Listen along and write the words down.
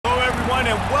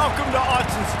everyone, and welcome to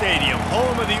Alston Stadium,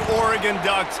 home of the Oregon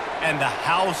Ducks and the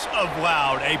House of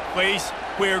Loud, a place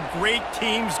where great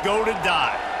teams go to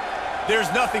die.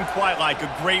 There's nothing quite like a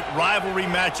great rivalry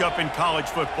matchup in college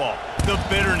football. The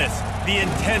bitterness, the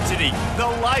intensity, the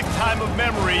lifetime of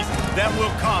memories that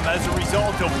will come as a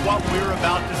result of what we're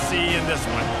about to see in this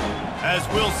one. As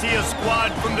we'll see a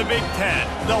squad from the Big Ten,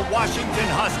 the Washington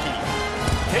Huskies,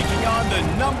 taking on the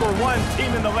 #1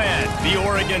 team in the land, the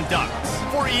Oregon Ducks.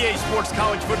 For EA Sports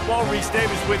College Football, Reese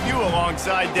Davis with you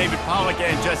alongside David Pollack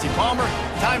and Jesse Palmer.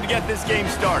 Time to get this game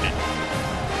started.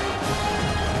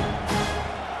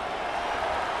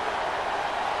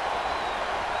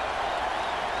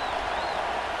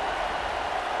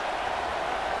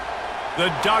 The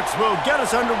Ducks will get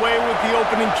us underway with the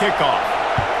opening kickoff.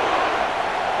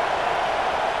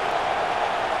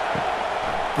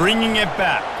 Bringing it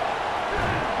back.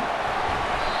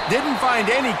 Didn't find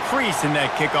any crease in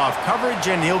that kickoff coverage,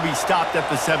 and he'll be stopped at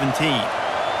the 17.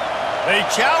 They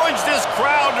challenge this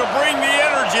crowd to bring the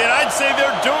energy, and I'd say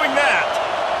they're doing that.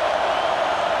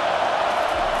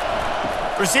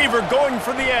 Receiver going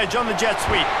for the edge on the jet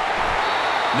sweep.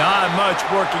 Not much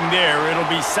working there.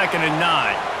 It'll be 2nd and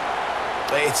 9.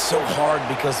 It's so hard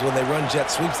because when they run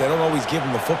jet sweeps, they don't always give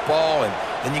them the football, and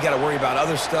then you got to worry about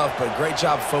other stuff. But great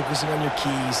job focusing on your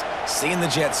keys, seeing the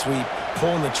jet sweep,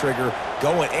 pulling the trigger,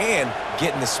 going and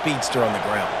getting the speedster on the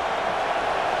ground.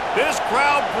 This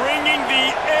crowd bringing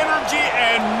the energy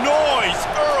and noise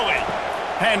early.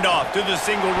 Handoff to the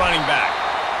single running back.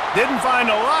 Didn't find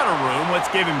a lot of room. Let's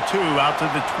give him 2 out to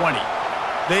the 20.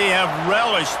 They have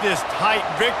relished this tight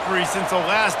victory since the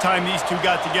last time these two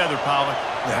got together, Pollack.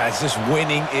 Yeah, it's just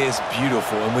winning is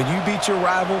beautiful. And when you beat your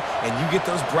rival and you get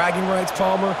those bragging rights,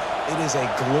 Palmer, it is a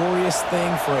glorious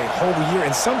thing for a whole year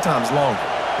and sometimes longer.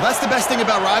 Well, that's the best thing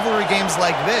about rivalry games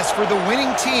like this. For the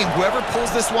winning team, whoever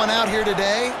pulls this one out here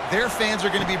today, their fans are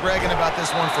going to be bragging about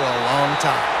this one for a long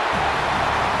time.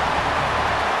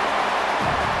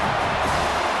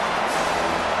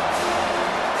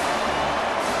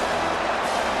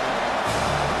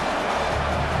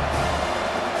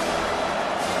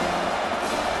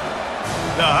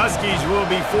 The Huskies will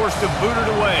be forced to boot it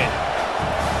away.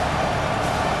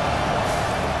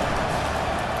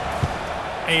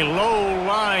 A low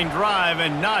line drive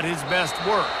and not his best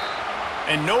work.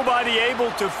 And nobody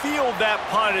able to field that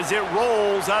punt as it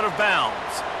rolls out of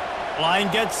bounds.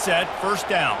 Line gets set, 1st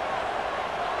down.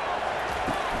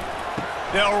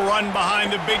 They'll run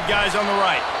behind the big guys on the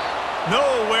right.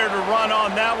 Nowhere to run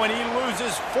on that one. He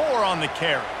loses 4 on the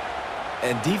carry.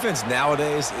 And defense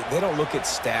nowadays, they don't look at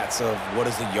stats of what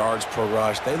is the yards per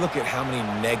rush. They look at how many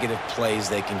negative plays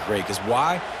they can create. Because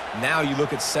why? Now you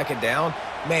look at 2nd down,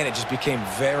 man, it just became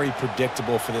very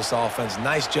predictable for this offense.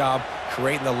 Nice job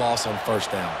creating the loss on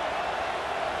 1st down.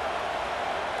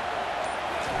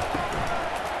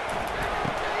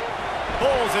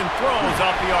 Pulls and throws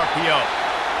off the RPO.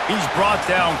 He's brought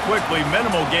down quickly.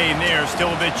 Minimal gain there,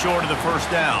 still a bit short of the 1st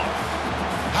down.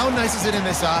 How nice is it in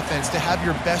this offense to have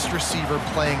your best receiver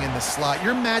playing in the slot?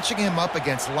 You're matching him up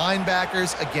against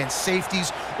linebackers, against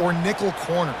safeties, or nickel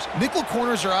corners. Nickel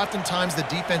corners are oftentimes the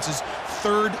defense's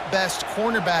 3rd best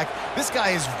cornerback. This guy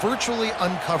is virtually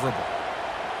uncoverable.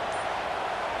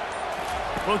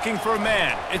 Looking for a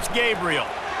man. It's Gabriel.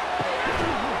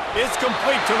 It's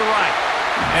complete to the right.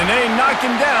 And they knocked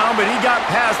him down, but he got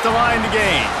past the line to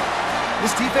gain.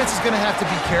 This defense is going to have to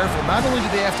be careful. Not only do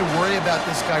they have to worry about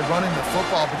this guy running the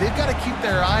football, but they've got to keep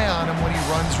their eye on him when he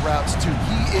runs routes too.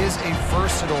 He is a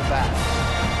versatile back.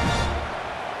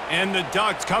 And the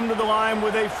Ducks come to the line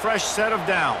with a fresh set of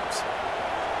downs.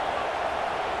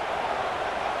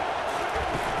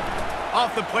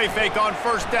 Off the play fake on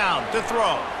 1st down to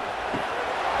throw.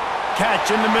 Catch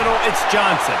in the middle, it's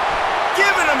Johnson.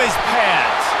 Giving him his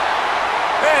pads.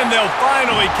 And they'll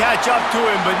finally catch up to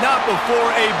him, but not before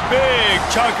a big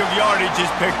chunk of yardage is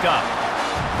picked up.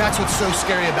 That's what's so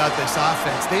scary about this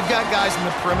offense. They've got guys in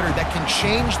the perimeter that can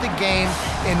change the game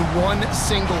in one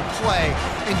single play,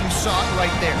 and you saw it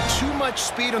right there. Too much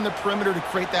speed on the perimeter to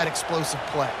create that explosive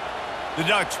play. The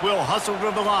Ducks will hustle to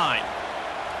the line.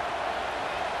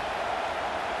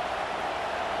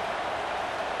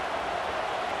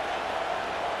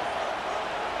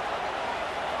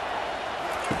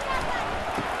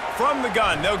 From the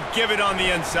gun, they'll give it on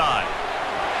the inside.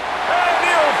 And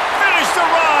he'll finish the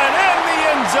run in the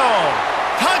end zone.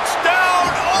 Touchdown,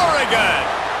 Oregon!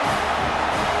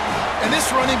 And this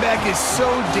running back is so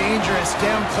dangerous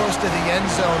down close to the end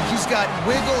zone. He's got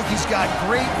wiggle, he's got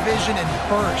great vision and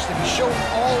burst, and he's showing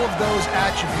all of those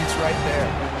attributes right there.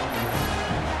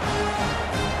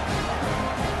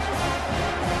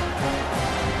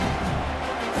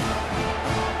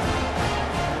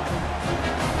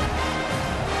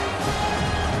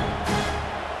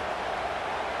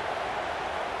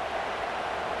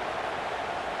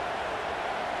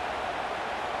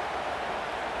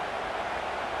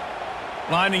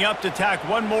 Lining up to tack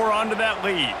one more onto that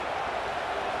lead.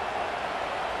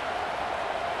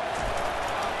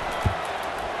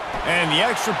 And the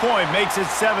extra point makes it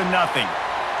 7-0.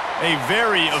 A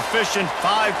very efficient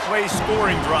 5-play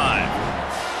scoring drive.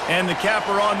 And the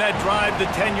capper on that drive, the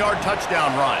 10-yard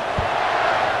touchdown run.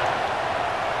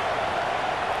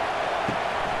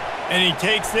 And he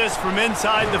takes this from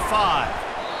inside the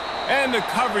 5. And the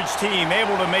coverage team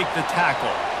able to make the tackle.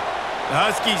 The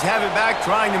Huskies have it back,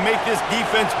 trying to make this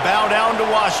defense bow down to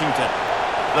Washington.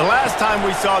 The last time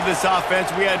we saw this offense,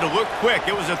 we had to look quick.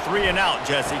 It was a 3-and-out,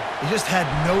 Jesse. He just had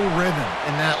no rhythm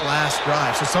in that last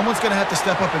drive. So someone's going to have to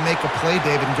step up and make a play,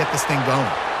 David, and get this thing going.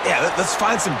 Yeah, let's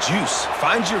find some juice.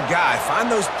 Find your guy.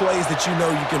 Find those plays that you know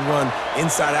you can run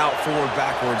inside out, forward,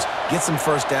 backwards. Get some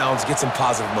first downs. Get some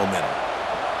positive momentum.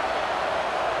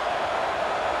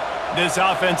 This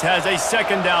offense has a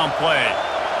 2nd down play.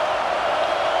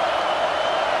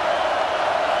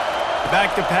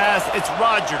 Back to pass, it's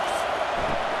Rodgers.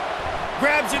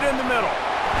 Grabs it in the middle.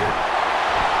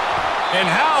 And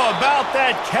how about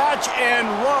that catch and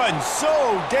run? So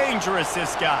dangerous,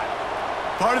 this guy.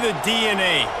 Part of the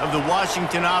DNA of the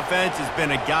Washington offense has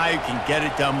been a guy who can get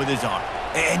it done with his arm.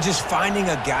 And just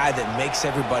finding a guy that makes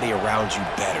everybody around you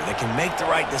better, that can make the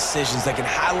right decisions, that can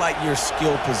highlight your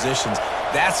skill positions.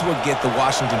 That's what get the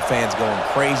Washington fans going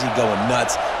crazy, going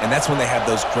nuts, and that's when they have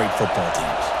those great football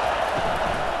teams.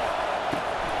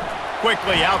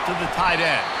 Quickly out to the tight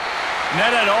end. And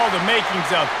that had all the makings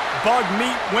of bug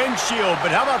meat windshield, but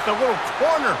how about the little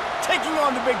corner taking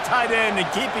on the big tight end and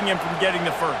keeping him from getting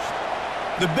the first?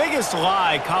 The biggest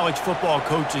lie college football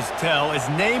coaches tell is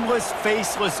nameless,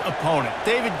 faceless opponent.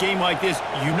 David, game like this,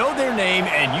 you know their name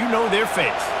and you know their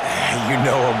face. You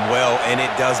know them well, and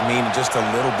it does mean just a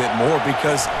little bit more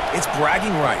because it's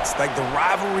bragging rights. Like, the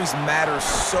rivalries matter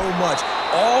so much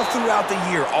all throughout the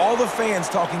year. All the fans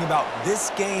talking about this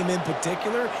game in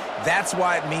particular, that's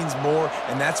why it means more,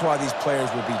 and that's why these players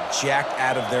will be jacked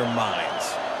out of their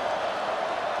minds.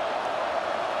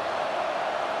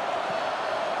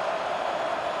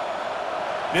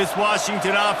 This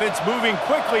Washington offense moving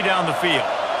quickly down the field.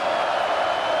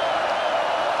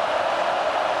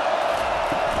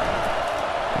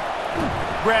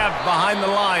 Grabbed behind the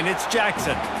line, it's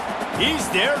Jackson. He's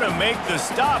there to make the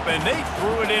stop, and they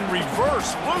threw it in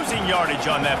reverse, losing yardage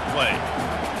on that play.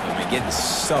 I mean, getting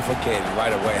suffocated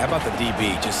right away. How about the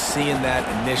DB? Just seeing that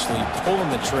initially, pulling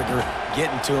the trigger,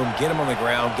 getting to him, get him on the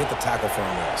ground, get the tackle for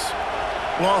a loss.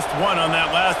 Lost one on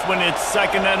that last one. It's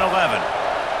 2nd and 11.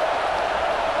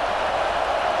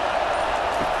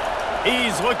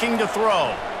 He's looking to throw.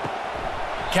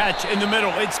 Catch in the middle.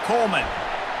 It's Coleman.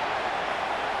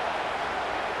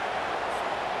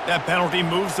 That penalty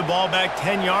moves the ball back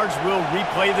 10 yards. We'll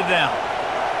replay the down.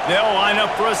 They'll line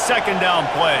up for a 2nd down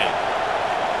play.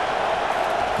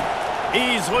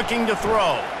 He's looking to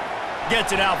throw.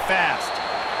 Gets it out fast.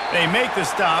 They make the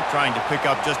stop, trying to pick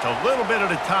up just a little bit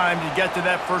at a time to get to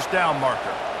that 1st down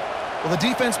marker. Well, the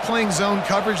defense playing zone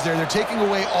coverage there. They're taking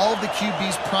away all of the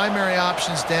QB's primary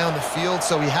options down the field,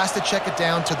 so he has to check it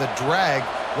down to the drag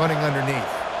running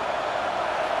underneath.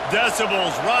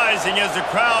 Decibels rising as the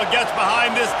crowd gets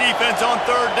behind this defense on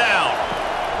 3rd down.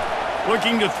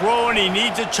 Looking to throw, and he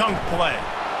needs a chunk play.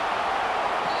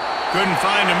 Couldn't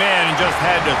find a man and just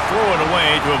had to throw it away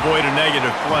to avoid a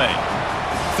negative play.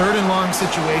 3rd and long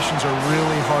situations are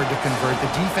really hard to convert.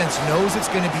 The defense knows it's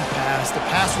going to be passed. The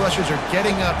pass rushers are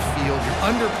getting upfield. You're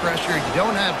under pressure. You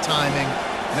don't have timing.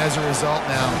 And as a result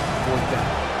now, 4th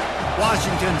down.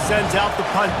 Washington sends out the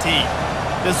punt team.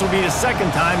 This will be the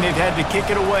 2nd time they've had to kick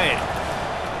it away.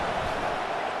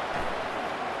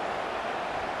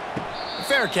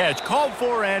 Fair catch, called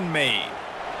for and made.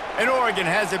 And Oregon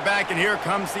has it back, and here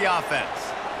comes the offense.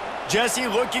 Jesse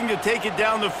looking to take it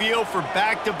down the field for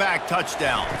back-to-back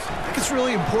touchdowns. I think it's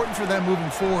really important for them moving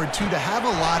forward, too, to have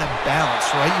a lot of balance,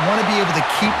 right? You want to be able to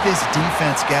keep this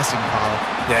defense guessing, Paul.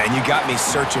 Yeah, and you got me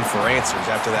searching for answers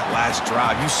after that last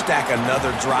drive. You stack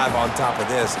another drive on top of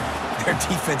this, their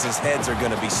defense's heads are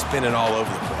going to be spinning all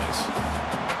over the place.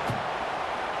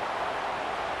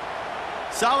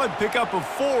 Solid pickup of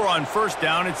 4 on 1st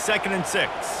down. It's 2nd and 6.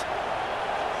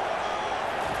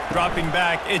 Dropping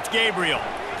back, it's Gabriel.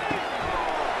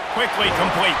 Quickly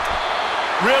complete.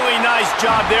 Really nice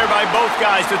job there by both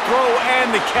guys to throw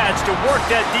and the catch to work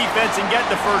that defense and get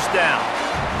the 1st down.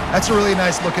 That's a really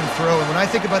nice looking throw. And when I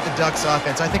think about the Ducks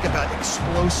offense, I think about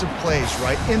explosive plays,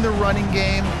 right? In the running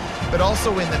game, but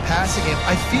also in the passing game.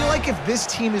 I feel like if this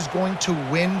team is going to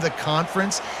win the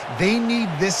conference, they need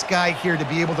this guy here to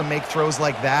be able to make throws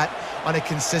like that on a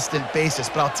consistent basis.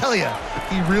 But I'll tell you,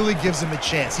 he really gives them a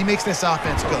chance. He makes this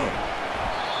offense go.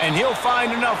 And he'll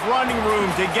find enough running room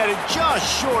to get it just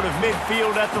short of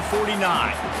midfield at the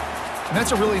 49. And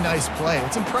that's a really nice play.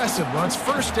 It's impressive. When it's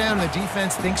first down and the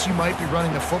defense thinks you might be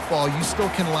running the football, you still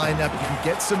can line up. You can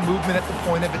get some movement at the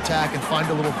point of attack and find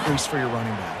a little crease for your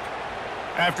running back.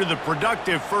 After the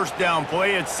productive first down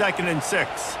play, it's 2nd and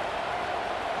 6.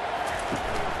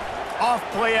 Off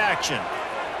play action.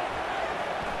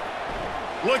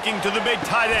 Looking to the big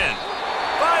tight end.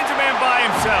 Finds a man by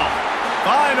himself.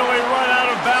 Finally run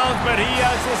out of bounds, but he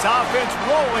has this offense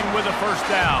rolling with a first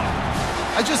down.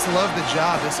 I just love the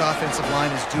job this offensive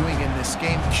line is doing in this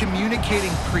game,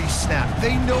 communicating pre-snap.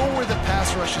 They know where the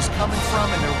pass rush is coming from,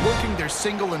 and they're working their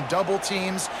single and double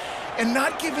teams and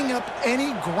not giving up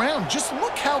any ground. Just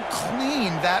look how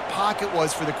clean that pocket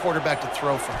was for the quarterback to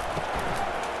throw from.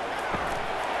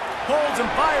 Holds and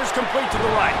fires complete to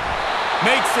the right.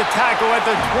 Makes the tackle at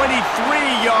the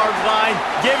 23-yard line.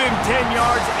 Give him 10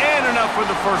 yards and enough for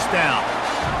the first down.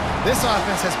 This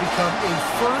offense has become a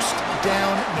first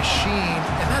down machine,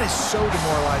 and that is so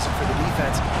demoralizing for the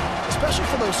defense, especially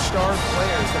for those star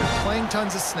players that are playing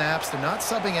tons of snaps. They're not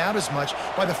subbing out as much.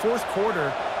 By the fourth quarter,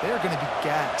 they are going to be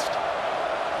gassed.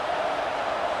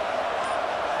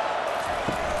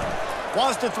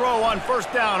 Wants to throw on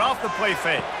first down off the play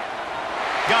fake.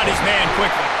 Got his man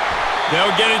quickly.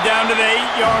 They'll get it down to the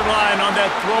 8-yard line on that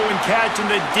throw and catch,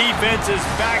 and the defense is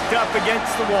backed up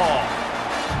against the wall.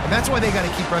 And that's why they got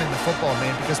to keep running the football,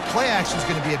 man, because play action is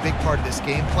going to be a big part of this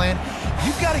game plan.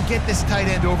 You've got to get this tight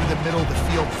end over the middle of the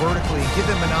field vertically and give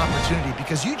him an opportunity,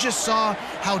 because you just saw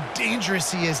how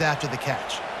dangerous he is after the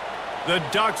catch. The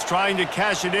Ducks trying to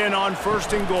cash it in on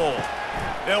 1st and goal.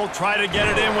 They'll try to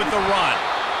get it in with the run.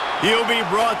 He'll be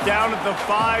brought down at the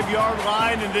 5-yard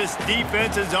line, and this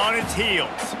defense is on its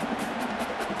heels.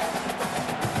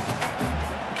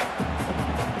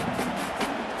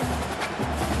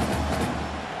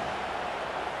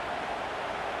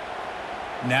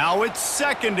 Now it's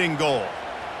 2nd and goal.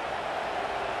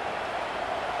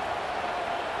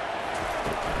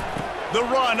 The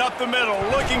run up the middle,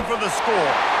 looking for the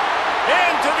score.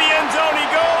 Into the end zone he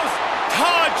goes.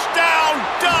 Touchdown,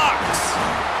 Ducks!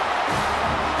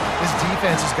 This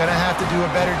defense is going to have to do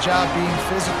a better job being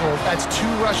physical. That's 2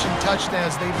 rushing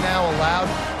touchdowns they've now allowed.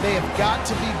 They have got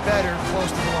to be better close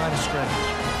to the line of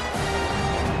scrimmage.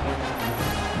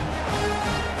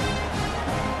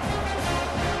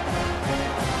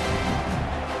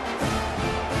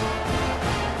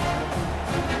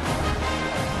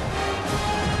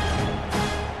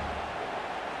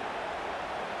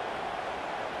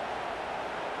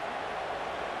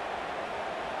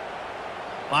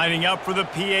 Lining up for the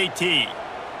PAT.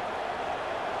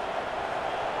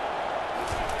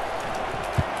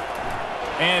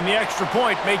 And the extra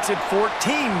point makes it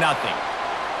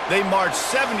 14-0. They marched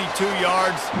 72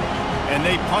 yards, and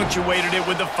they punctuated it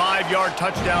with a 5-yard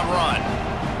touchdown run.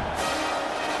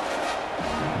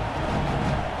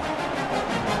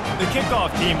 The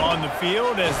kickoff team on the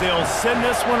field as they'll send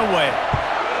this one away.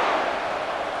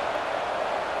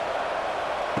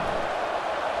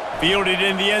 Fielded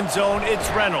in the end zone, it's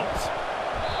Reynolds.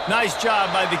 Nice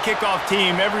job by the kickoff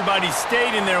team. Everybody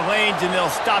stayed in their lanes, and they'll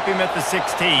stop him at the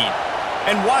 16.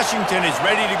 And Washington is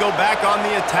ready to go back on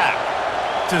the attack.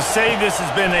 To say this has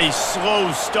been a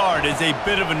slow start is a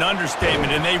bit of an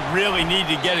understatement, and they really need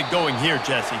to get it going here,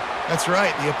 Jesse. That's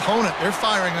right. The opponent, they're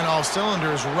firing on all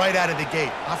cylinders right out of the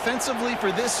gate. Offensively,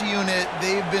 for this unit,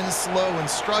 they've been slow and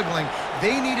struggling.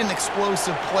 They need an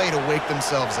explosive play to wake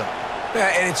themselves up. Yeah,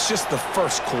 and it's just the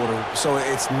first quarter, so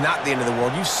it's not the end of the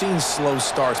world. You've seen slow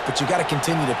starts, but you got to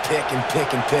continue to pick and pick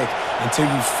and pick until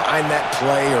you find that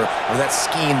play or that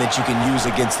scheme that you can use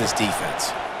against this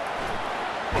defense.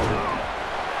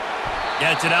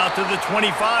 Gets it out to the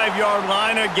 25-yard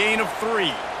line, a gain of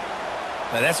 3.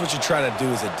 Now, that's what you're trying to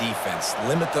do as a defense.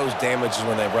 Limit those damages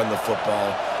when they run the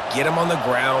football. Get them on the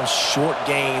ground, short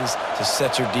gains to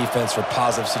set your defense for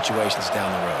positive situations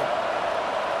down the road.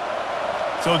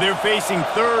 So they're facing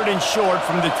 3rd and short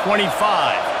from the 25.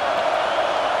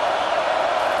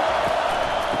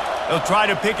 They'll try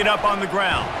to pick it up on the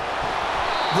ground.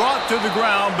 Brought to the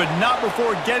ground, but not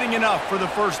before getting enough for the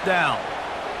first down.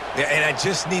 Yeah, and I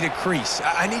just need a crease.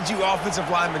 I need you offensive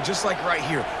linemen, just like right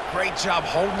here. Great job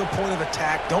holding the point of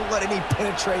attack. Don't let any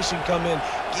penetration come in.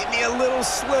 Give me a little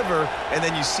sliver, and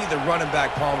then you see the running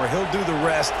back, Palmer. He'll do the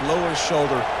rest, lower his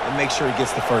shoulder, and make sure he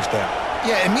gets the first down.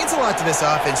 Yeah, it means a lot to this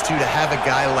offense, too, to have a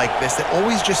guy like this that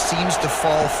always just seems to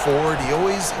fall forward. He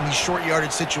always, in these short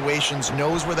yardage situations,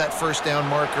 knows where that first down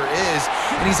marker is,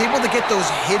 and he's able to get those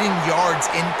hidden yards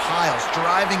in piles,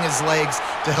 driving his legs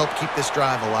to help keep this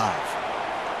drive alive.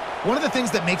 One of the things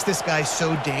that makes this guy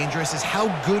so dangerous is how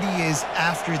good he is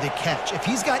after the catch. If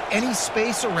he's got any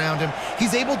space around him,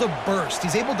 he's able to burst.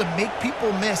 He's able to make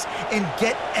people miss and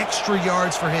get extra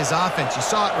yards for his offense. You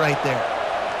saw it right there.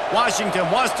 Washington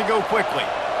wants to go quickly.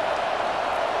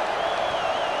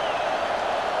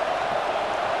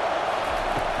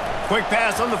 Quick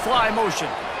pass on the fly motion.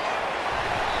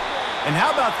 And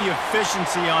how about the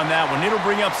efficiency on that one? It'll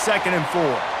bring up 2nd and 4.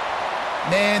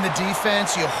 Man, the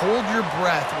defense, you hold your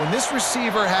breath. When this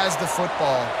receiver has the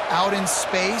football out in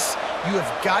space, you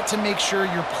have got to make sure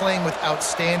you're playing with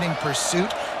outstanding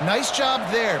pursuit. Nice job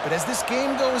there, but as this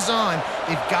game goes on,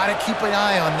 they've got to keep an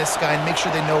eye on this guy and make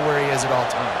sure they know where he is at all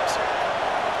times.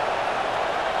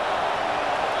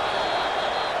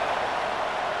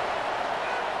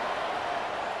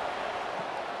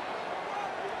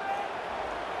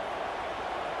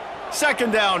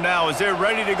 Second down now as they're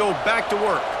ready to go back to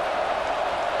work.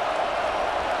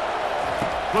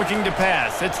 Looking to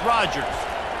pass. It's Rodgers.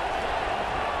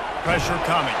 Pressure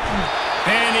coming.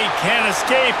 And he can't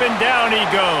escape, and down he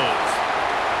goes.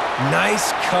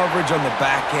 Nice coverage on the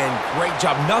back end. Great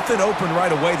job. Nothing open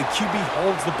right away. The QB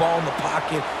holds the ball in the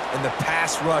pocket, and the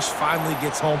pass rush finally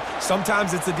gets home.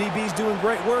 Sometimes it's the DBs doing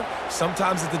great work.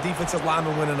 Sometimes it's the defensive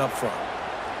lineman winning up front.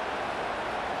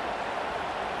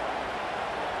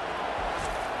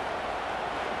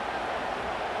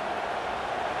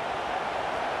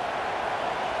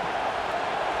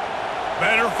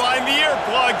 Better find the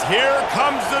earplugs. Here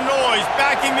comes the noise,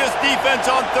 backing this defense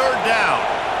on 3rd down.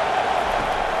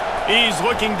 He's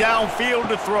looking downfield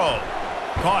to throw.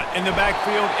 Caught in the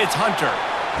backfield, it's Hunter.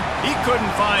 He couldn't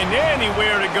find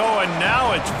anywhere to go, and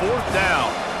now it's 4th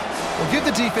down. Well, give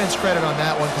the defense credit on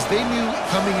that one because they knew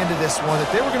coming into this one that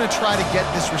they were going to try to get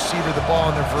this receiver the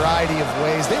ball in a variety of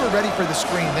ways. They were ready for the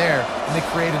screen there, and they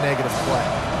create a negative play.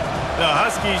 The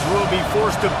Huskies will be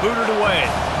forced to boot it away.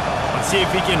 Let's see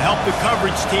if he can help the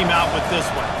coverage team out with this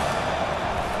one.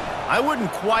 I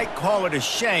wouldn't quite call it a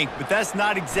shank, but that's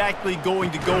not exactly going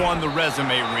to go on the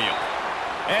resume reel.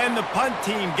 And the punt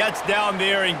team gets down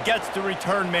there and gets the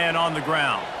return man on the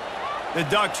ground. The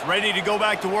Ducks ready to go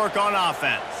back to work on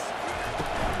offense.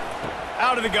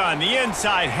 Out of the gun, the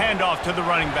inside handoff to the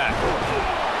running back.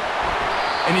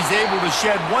 And he's able to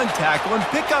shed 1 tackle and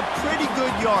pick up pretty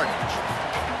good yardage.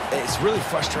 It's really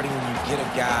frustrating when you get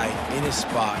a guy in his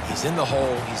spot. He's in the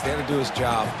hole. He's there to do his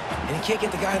job, and he can't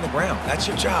get the guy on the ground. That's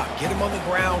your job. Get him on the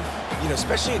ground. You know,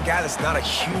 especially a guy that's not a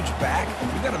huge back.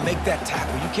 You got to make that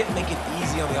tackle. You can't make it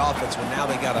easy on the offense when now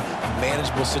they got a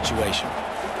manageable situation.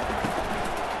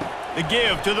 The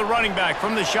give to the running back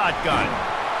from the shotgun.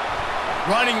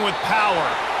 Running with power.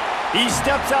 He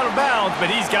steps out of bounds,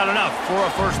 but he's got enough for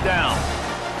a 1st down.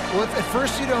 Well, if at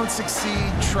first you don't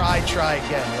succeed, try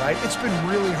again, right? It's been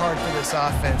really hard for this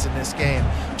offense in this game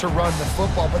to run the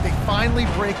football, but they finally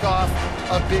break off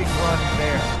a big run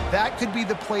there. That could be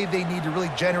the play they need to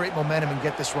really generate momentum and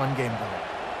get this run game going.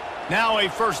 Now a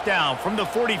 1st down from the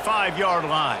 45-yard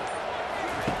line.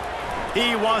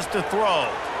 He wants to throw.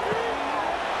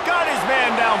 Got his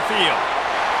man downfield.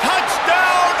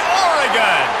 Touchdown,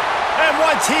 Oregon! And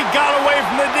once he got away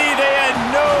from the D, they had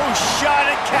no shot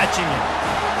at catching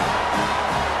him.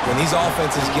 When these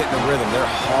offenses get in the rhythm, they're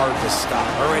hard to stop.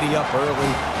 Already up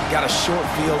early, got a short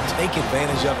field, take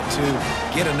advantage of it too,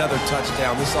 get another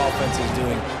touchdown. This offense is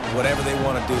doing whatever they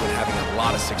want to do and having a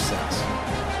lot of success.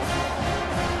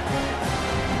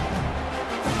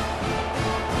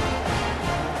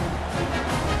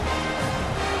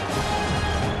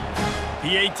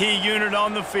 PAT unit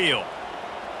on the field.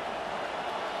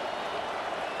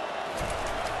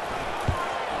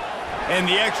 And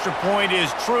the extra point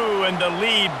is true, and the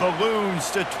lead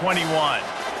balloons to 21.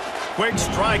 Quick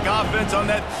strike offense on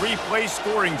that 3-play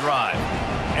scoring drive.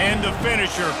 And the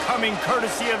finisher coming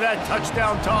courtesy of that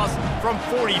touchdown toss from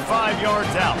 45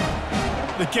 yards out.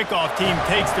 The kickoff team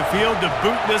takes the field to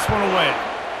boot this one away.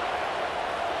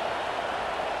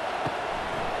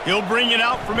 He'll bring it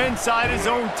out from inside his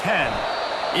own 10.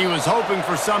 He was hoping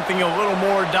for something a little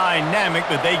more dynamic,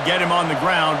 but they get him on the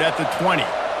ground at the 20.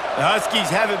 The Huskies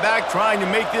have it back, trying to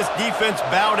make this defense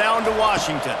bow down to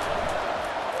Washington.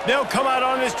 They'll come out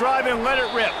on this drive and let it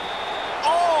rip.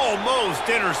 Almost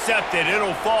intercepted.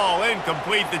 It'll fall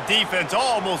incomplete. The defense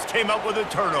almost came up with a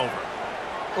turnover.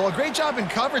 Well, a great job in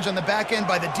coverage on the back end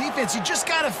by the defense. You just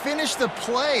got to finish the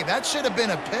play. That should have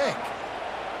been a pick.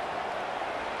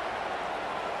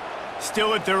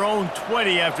 Still at their own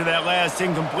 20 after that last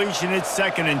incompletion. It's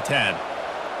 2nd and 10.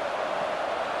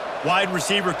 Wide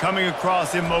receiver coming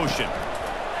across in motion.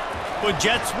 With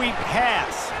jet sweep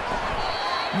pass.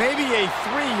 Maybe a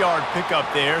 3-yard pickup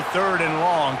there. 3rd and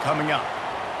long coming up.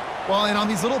 Well, and on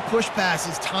these little push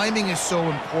passes, timing is so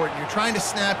important. You're trying to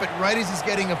snap it right as he's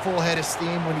getting a full head of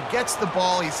steam. When he gets the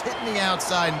ball, he's hitting the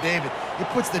outside, and David, it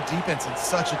puts the defense in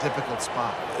such a difficult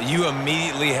spot. You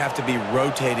immediately have to be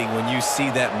rotating when you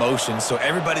see that motion, so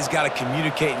everybody's got to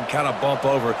communicate and kind of bump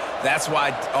over. That's why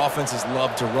offenses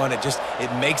love to run it.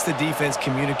 It makes the defense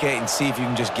communicate and see if you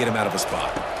can just get him out of a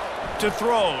spot. To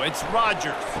throw, it's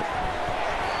Rodgers.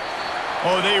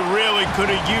 Oh, they really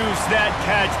could have used that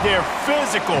catch there.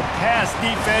 Physical pass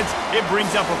defense. It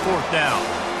brings up a 4th down.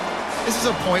 This is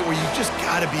a point where you just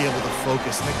got to be able to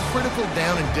focus. And the critical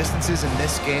down and distances in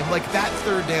this game, like that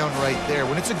 3rd down right there,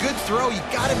 when it's a good throw, you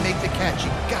got to make the catch.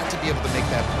 You got to be able to make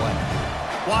that play.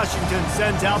 Washington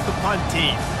sends out the punt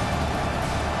team.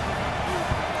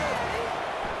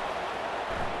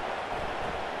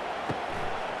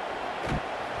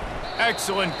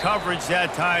 Excellent coverage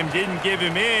that time. Didn't give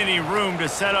him any room to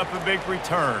set up a big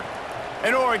return.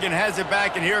 And Oregon has it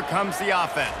back, and here comes the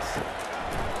offense.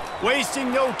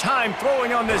 Wasting no time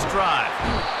throwing on this drive.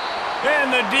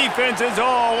 And the defense is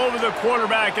all over the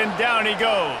quarterback, and down he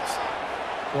goes.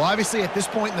 Well, obviously, at this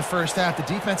point in the first half, the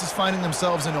defense is finding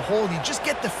themselves in a hole. You just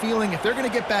get the feeling if they're going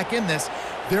to get back in this,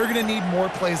 they're going to need more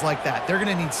plays like that. They're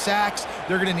going to need sacks.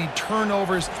 They're going to need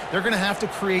turnovers. They're going to have to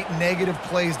create negative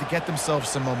plays to get themselves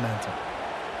some momentum.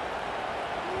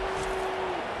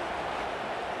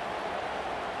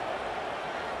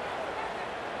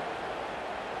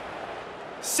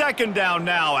 Second down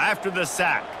now after the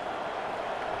sack.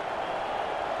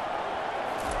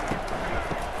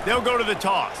 They'll go to the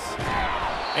toss.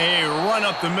 A run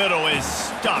up the middle is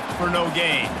stuffed for no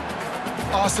gain.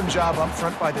 Awesome job up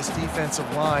front by this defensive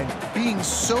line, being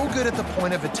so good at the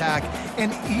point of attack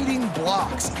and eating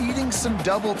blocks, eating some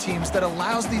double teams that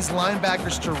allows these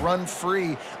linebackers to run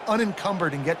free,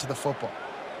 unencumbered, and get to the football.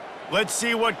 Let's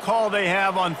see what call they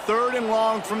have on 3rd and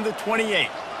long from the 28.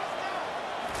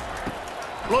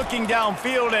 Looking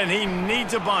downfield, and he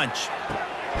needs a bunch.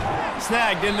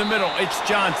 Snagged in the middle, it's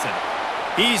Johnson.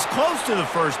 He's close to the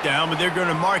 1st down, but they're going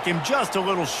to mark him just a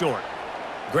little short.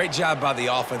 Great job by the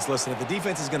offense. Listen, if the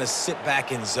defense is going to sit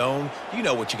back in zone, you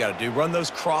know what you got to do. Run those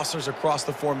crossers across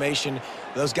the formation.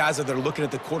 Those guys that are looking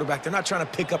at the quarterback, they're not trying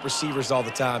to pick up receivers all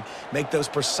the time. Make those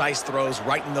precise throws,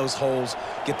 right in those holes,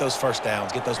 get those 1st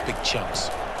downs, get those big chunks.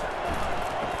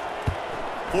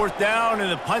 4th down,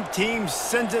 and the punt team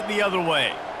sends it the other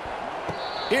way.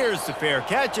 Here's the fair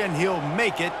catch, and he'll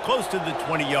make it close to the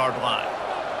 20-yard line.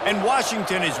 And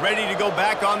Washington is ready to go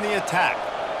back on the attack.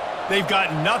 They've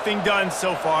got nothing done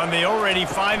so far, and they already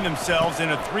find themselves in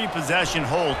a 3-possession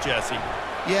hole, Jesse.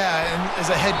 Yeah, and as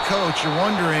a head coach, you're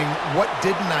wondering, what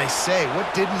didn't I say?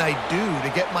 What didn't I do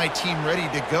to get my team ready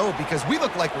to go? Because we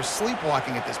look like we're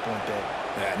sleepwalking at this point, Dave.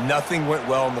 Yeah, nothing went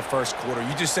well in the 1st quarter.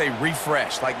 You just say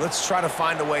refresh. Like, let's try to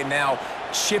find a way now,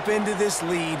 chip into this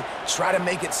lead, try to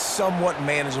make it somewhat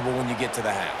manageable when you get to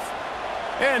the half.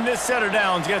 And this set of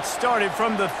downs gets started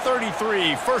from the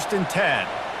 33, 1st and 10.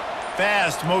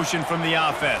 Fast motion from the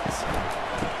offense.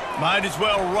 Might as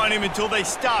well run him until they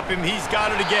stop him. He's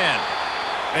got it again.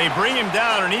 They bring him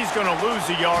down, and he's going to lose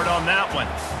a yard on that one.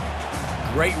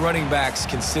 Great running backs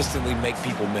consistently make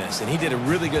people miss, and he did a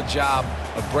really good job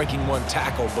of breaking one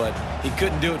tackle, but he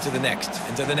couldn't do it to the next,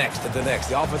 and to the next, and to the next.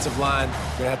 The offensive line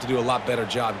going to have to do a lot better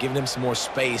job, giving him some more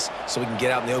space so we can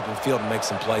get out in the open field and make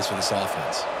some plays for this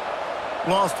offense.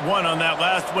 Lost one on that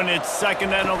last one. It's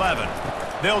 2nd and 11.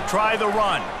 They'll try the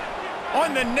run.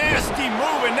 On the nasty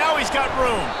move, and now he's got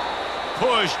room.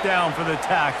 Push down for the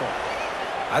tackle.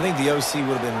 I think the OC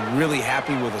would have been really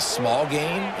happy with a small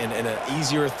gain and an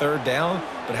easier 3rd down.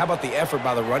 But how about the effort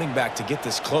by the running back to get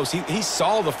this close? He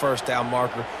saw the 1st down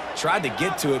marker, tried to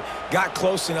get to it, got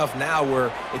close enough now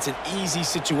where it's an easy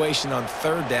situation on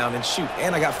 3rd down. And shoot,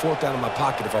 and I got 4th down in my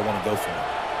pocket if I want to go for it.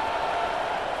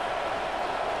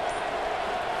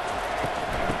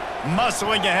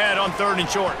 Muscling ahead on 3rd and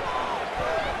short.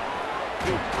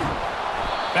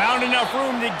 Found enough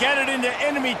room to get it into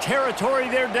enemy territory.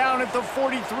 They're down at the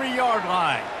 43-yard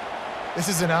line. This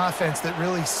is an offense that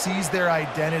really sees their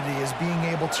identity as being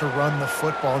able to run the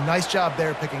football. Nice job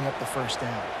there picking up the 1st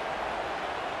down.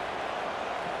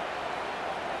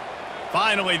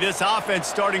 Finally, this offense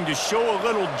starting to show a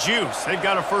little juice. They've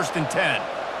got a 1st and 10.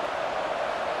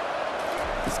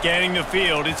 Scanning the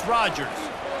field, it's Rodgers.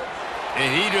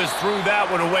 And he just threw that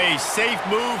one away. Safe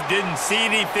move, didn't see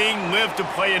anything, lived to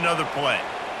play another play.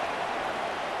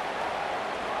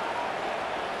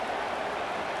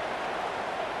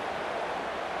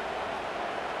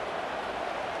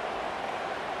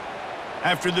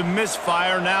 After the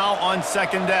misfire, now on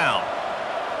 2nd down.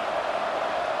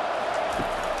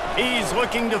 He's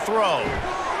looking to throw.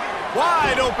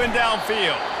 Wide open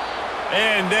downfield.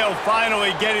 And they'll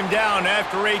finally get him down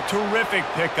after a terrific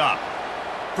pickup.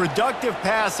 Productive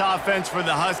pass offense for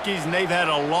the Huskies, and they've had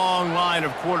a long line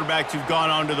of quarterbacks who've gone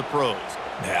on to the pros.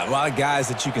 Yeah, a lot of guys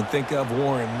that you can think of.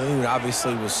 Warren Moon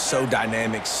obviously was so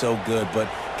dynamic, so good, but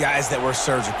guys that were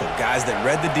surgical, guys that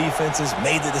read the defenses,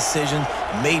 made the decision,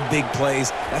 made big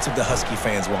plays. That's what the Husky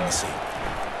fans want to see.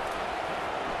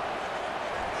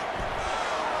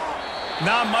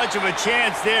 Not much of a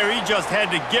chance there. He just had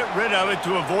to get rid of it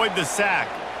to avoid the sack.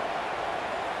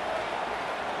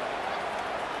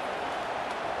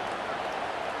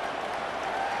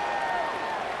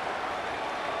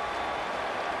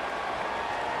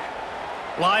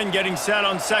 Line getting set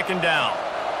on second down.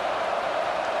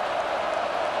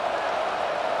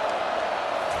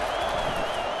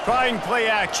 Trying play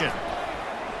action.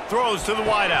 Throws to the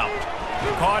wideout.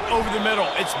 Caught over the middle.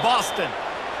 It's Boston.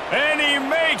 And he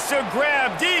makes a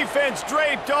grab. Defense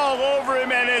draped all over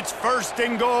him, and it's 1st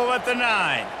and goal at the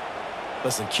 9.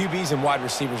 Listen, QBs and wide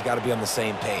receivers got to be on the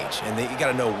same page, and you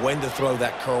got to know when to throw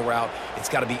that curl route. It's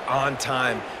got to be on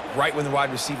time, right when the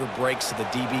wide receiver breaks so the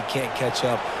DB can't catch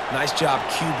up. Nice job,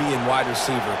 QB and wide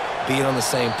receiver, being on the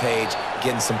same page,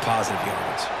 getting some positive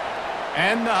yards.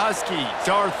 And the Huskies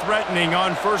are threatening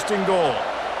on 1st and goal.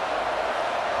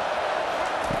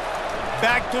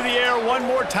 Back to the air one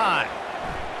more time.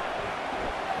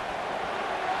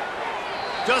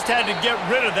 Just had to get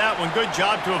rid of that one. Good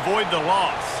job to avoid the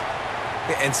loss.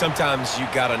 And sometimes you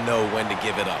got to know when to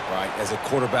give it up, right? As a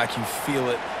quarterback, you feel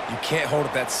it. You can't hold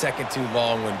it that second too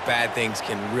long when bad things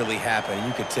can really happen.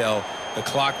 You could tell the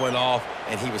clock went off,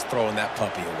 and he was throwing that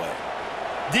puppy away.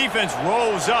 Defense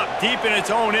rose up deep in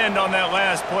its own end on that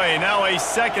last play. Now a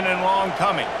 2nd and long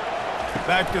coming.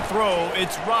 Back to throw,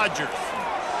 it's Rodgers.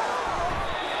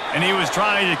 And he was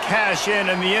trying to cash in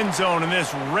the end zone in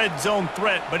this red zone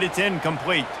threat, but it's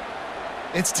incomplete.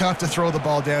 It's tough to throw the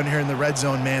ball down here in the red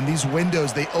zone, man. These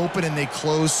windows, they open and they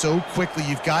close so quickly.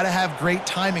 You've got to have great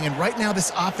timing, and right now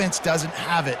this offense doesn't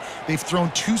have it. They've thrown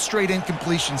 2 straight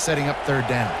incompletions setting up 3rd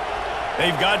down.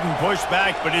 They've gotten pushed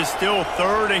back, but it's still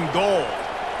 3rd and goal.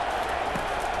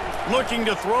 Looking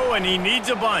to throw, and he needs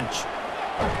a bunch.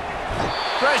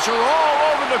 Pressure all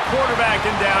over the quarterback,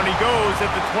 and down he goes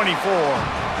at the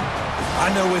 24. I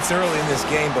know it's early in this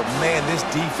game, but, man, this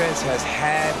defense has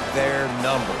had their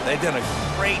number. They've done a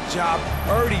great job,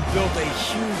 already built a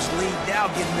huge lead, now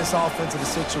getting this offense in a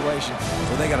situation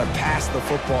where they got to pass the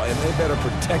football, and they better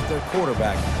protect their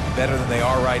quarterback better than they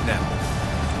are right now.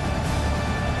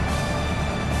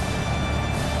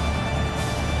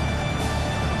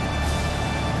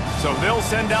 So they'll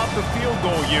send out the field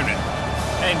goal unit.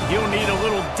 And he'll need a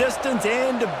little distance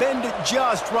and to bend it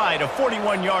just right. A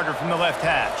 41-yarder from the left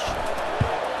hash.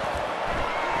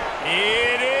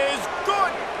 It is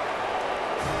good.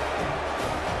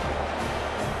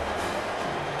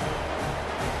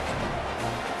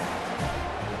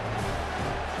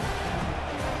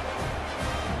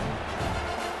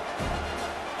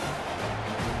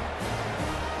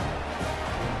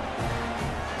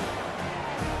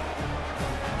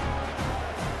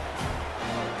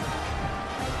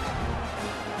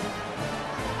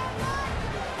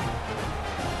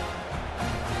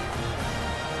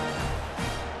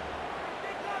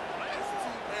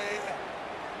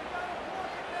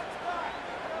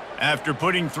 After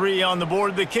putting 3 on the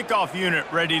board, the kickoff unit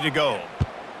ready to go.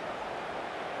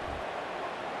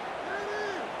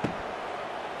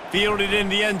 Fielded in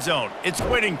the end zone. It's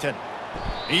Whittington.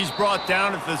 He's brought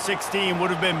down at the 16.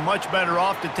 Would have been much better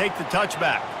off to take the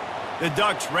touchback. The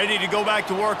Ducks ready to go back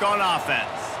to work on offense.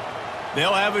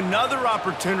 They'll have another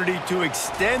opportunity to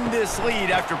extend this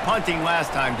lead after punting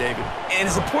last time, David. And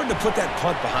it's important to put that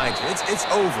punt behind you. It's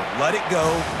over. Let it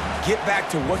go. Get back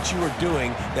to what you were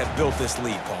doing that built this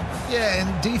lead, Palmer. Yeah,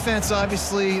 and defense,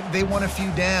 obviously, they won a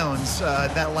few downs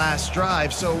that last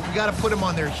drive, so we got to put them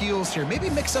on their heels here. Maybe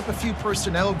mix up a few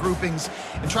personnel groupings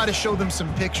and try to show them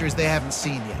some pictures they haven't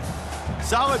seen yet.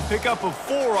 Solid pickup of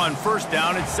 4 on 1st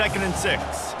down. It's 2nd and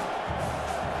 6.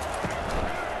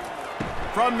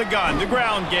 From the gun, the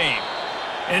ground game.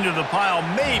 Into the pile,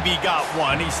 maybe got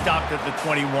one. He stopped at the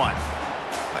 21.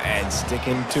 And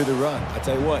sticking to the run. I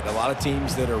tell you what, a lot of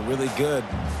teams that are really good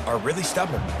are really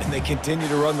stubborn, and they continue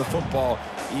to run the football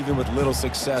even with little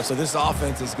success. So this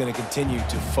offense is going to continue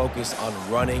to focus on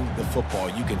running the football.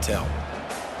 You can tell.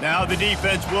 Now the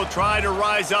defense will try to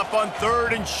rise up on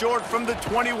 3rd and short from the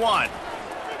 21.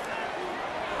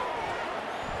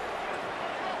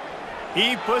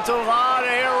 He puts a lot of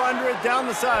air under it down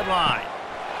the sideline.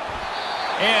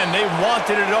 And they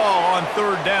wanted it all on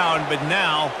 3rd down, but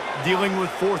now dealing with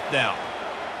 4th down.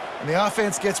 And the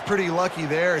offense gets pretty lucky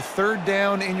there. Third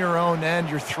down in your own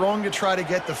end. You're throwing to try to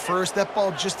get the first. That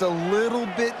ball just a little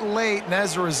bit late, and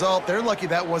as a result, they're lucky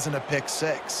that wasn't a pick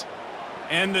six.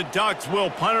 And the Ducks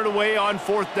will punt it away on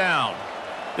 4th down.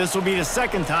 This will be the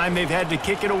second time they've had to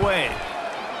kick it away.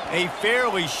 A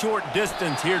fairly short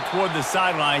distance here toward the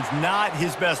sidelines, not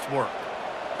his best work.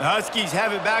 The Huskies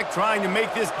have it back, trying to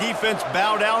make this defense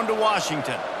bow down to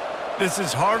Washington. This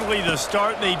is hardly the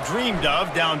start they dreamed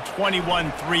of, down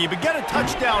 21-3, but get a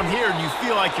touchdown here and you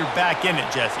feel like you're back in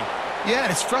it, Jesse. Yeah,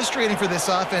 and it's frustrating for this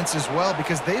offense as well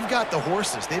because they've got the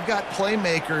horses. They've got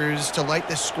playmakers to light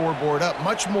this scoreboard up,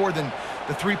 much more than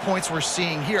the 3 points we're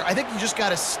seeing here. I think you just got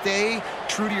to stay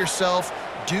true to yourself,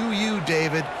 do you,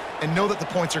 David, and know that the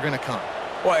points are going to come.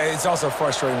 Well, it's also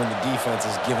frustrating when the defense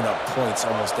is giving up points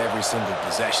almost every single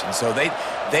possession. So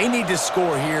they need to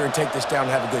score here and take this down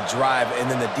and have a good drive, and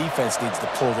then the defense needs to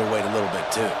pull their weight a little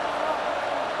bit too.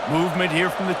 Movement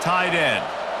here from the tight end.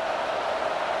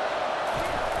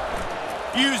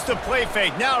 Use the play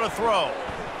fake, now to throw.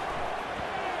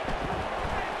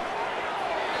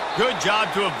 Good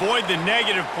job to avoid the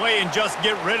negative play and just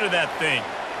get rid of that thing.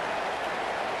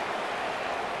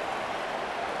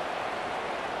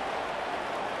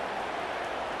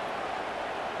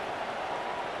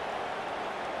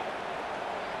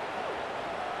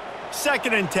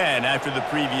 Second and 10 after the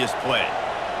previous play.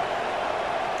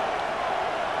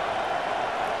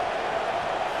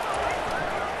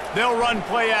 They'll run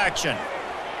play action.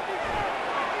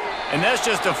 And that's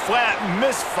just a flat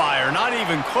misfire, not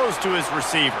even close to his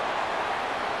receiver.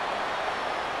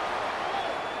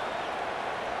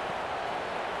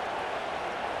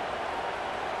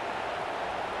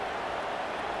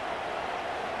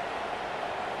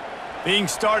 Being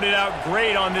started out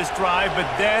great on this drive, but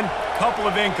then a couple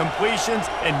of incompletions,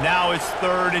 and now it's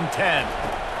 3rd and 10.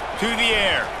 To the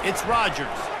air, it's Rodgers.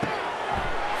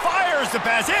 Fires the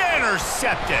pass,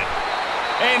 intercepted.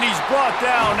 And he's brought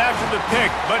down after the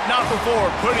pick, but not before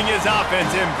putting his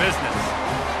offense in business.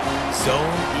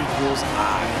 Zone equals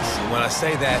eyes. And when I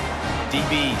say that,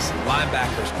 DBs,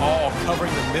 linebackers, all covering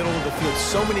the middle of the field.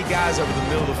 So many guys over the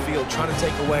middle of the field trying to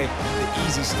take away the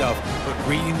easy stuff, but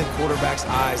reading the quarterback's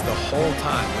eyes the whole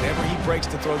time. Whenever he breaks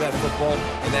to throw that football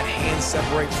and that hand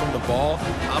separates from the ball,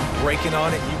 I'm breaking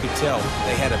on it. You could tell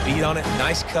they had a beat on it.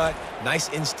 Nice cut, nice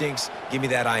instincts. Give me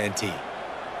that INT.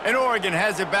 And Oregon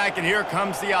has it back, and here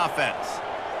comes the offense.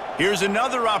 Here's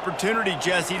another opportunity,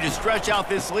 Jesse, to stretch out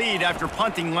this lead after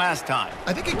punting last time.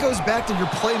 I think it goes back to your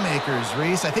playmakers,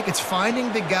 Reese. I think it's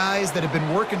finding the guys that have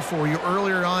been working for you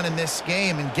earlier on in this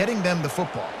game and getting them the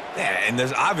football. Yeah, and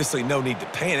there's obviously no need to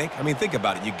panic. I mean, think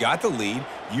about it. You got the lead.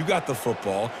 You got the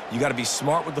football. You got to be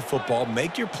smart with the football,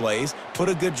 make your plays, put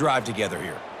a good drive together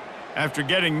here. After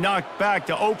getting knocked back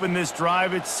to open this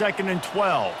drive, it's 2nd and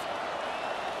 12.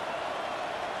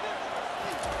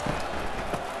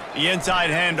 The inside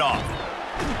handoff.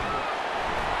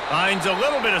 Finds a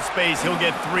little bit of space. He'll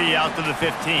get 3 out to the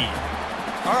 15.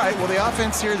 All right, well, the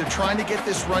offense here, they're trying to get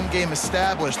this run game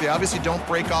established. They obviously don't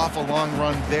break off a long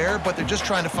run there, but they're just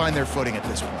trying to find their footing at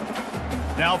this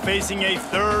point. Now facing a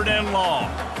 3rd and long.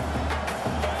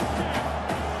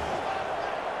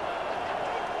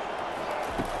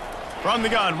 From the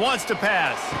gun, wants to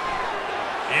pass.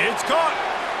 It's caught.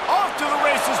 Off to the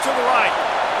races to the right.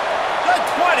 The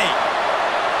 20.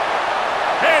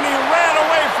 And he ran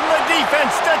away from the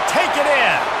defense to take it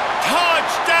in.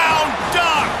 Touchdown,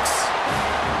 Ducks!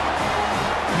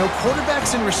 You know,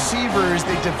 quarterbacks and receivers,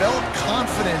 they develop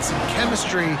confidence and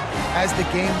chemistry as the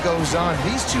game goes on.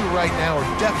 These two right now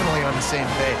are definitely on the same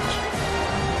page.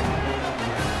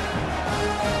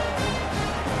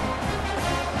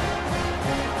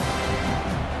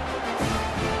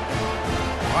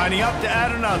 Lining up to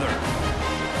add another.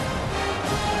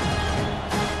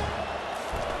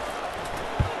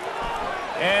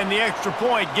 And the extra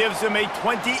point gives him a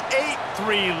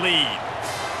 28-3 lead.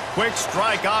 Quick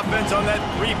strike offense on that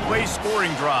 3-play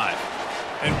scoring drive.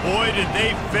 And boy, did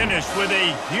they finish with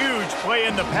a huge play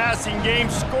in the passing game,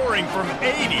 scoring from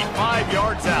 85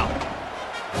 yards out.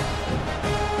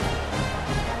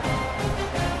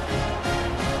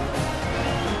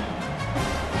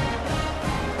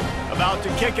 About to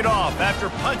kick it off after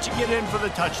punching it in for the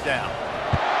touchdown.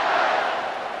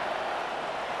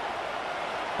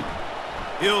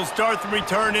 He'll start the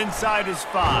return inside his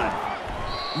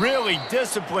 5. Really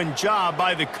disciplined job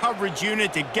by the coverage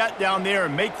unit to get down there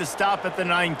and make the stop at the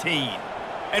 19.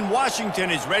 And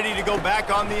Washington is ready to go back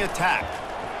on the attack.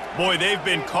 Boy, they've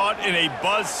been caught in a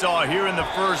buzzsaw here in the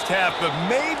first half, but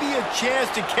maybe a chance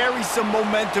to carry some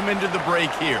momentum into the break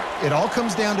here. It all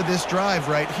comes down to this drive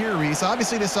right here, Reese.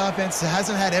 Obviously, this offense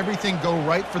hasn't had everything go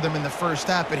right for them in the first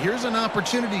half, but here's an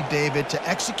opportunity, David, to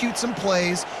execute some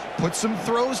plays, put some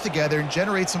throws together, and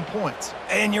generate some points.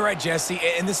 And you're right, Jesse,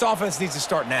 and this offense needs to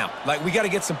start now. Like, we got to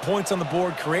get some points on the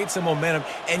board, create some momentum,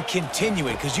 and continue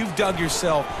it, because you've dug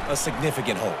yourself a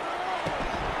significant hole.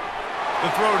 The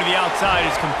throw to the outside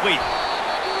is complete.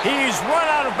 He's run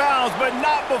out of bounds, but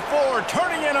not before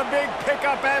turning in a big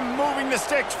pickup and moving the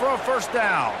sticks for a first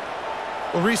down.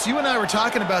 Well, Reese, you and I were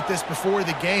talking about this before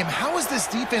the game. How is this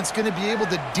defense going to be able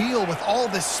to deal with all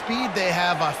the speed they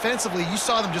have offensively? You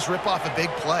saw them just rip off a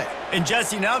big play. And,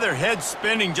 Jesse, now their head's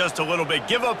spinning just a little bit.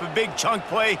 Give up a big chunk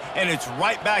play, and it's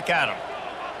right back at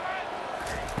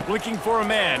them. Looking for a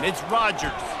man. It's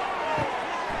Rodgers.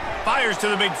 Fires to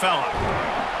the big fella.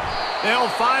 They'll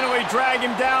finally drag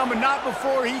him down, but not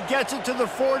before he gets it to the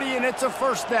 40, and it's a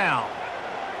first down.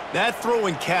 That throw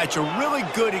and catch, a really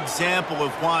good example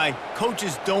of why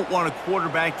coaches don't want a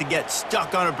quarterback to get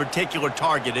stuck on a particular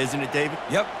target, isn't it, David?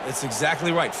 Yep, that's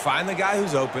exactly right. Find the guy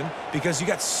who's open, because you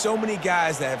got so many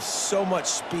guys that have so much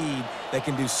speed that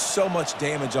can do so much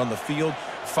damage on the field.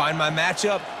 Find my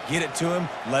matchup, get it to him,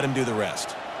 let him do the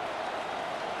rest.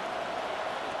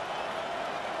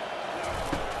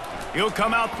 He'll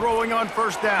come out throwing on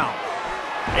first down.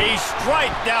 A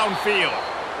strike downfield.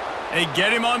 They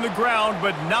get him on the ground,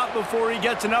 but not before he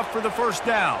gets enough for the first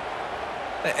down.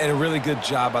 And a really good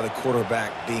job by the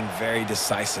quarterback being very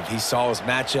decisive. He saw his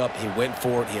matchup, he went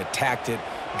for it, he attacked it,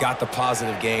 got the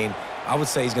positive gain. I would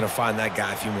say he's going to find that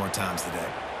guy a few more times today.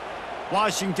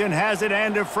 Washington has it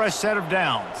and a fresh set of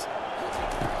downs.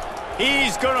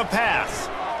 He's going to pass.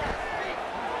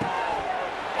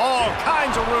 All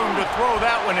kinds of room to throw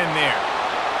that one in there.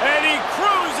 And he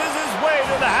cruises his way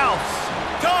to the house.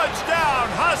 Touchdown,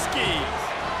 Huskies!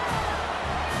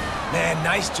 Man,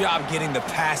 nice job getting the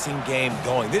passing game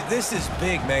going. This is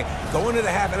big, man. Going to the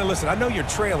half, and listen, I know you're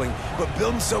trailing, but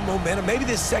building some momentum. Maybe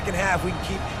this second half we can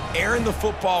keep airing the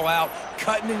football out,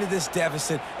 cutting into this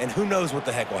deficit, and who knows what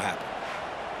the heck will happen.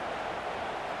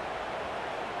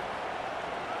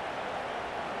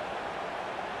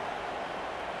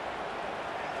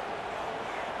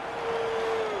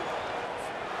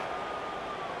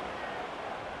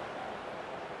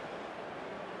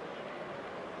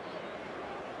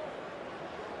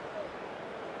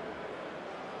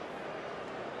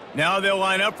 Now they'll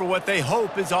line up for what they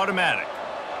hope is automatic.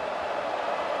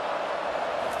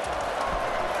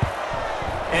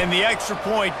 And the extra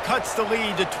point cuts the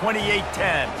lead to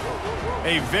 28-10.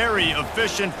 A very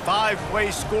efficient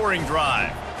 5-play scoring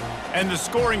drive. And the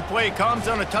scoring play comes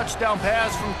on a touchdown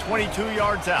pass from 22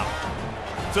 yards out.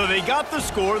 So they got the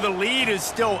score. The lead is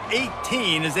still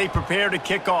 18 as they prepare to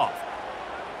kick off.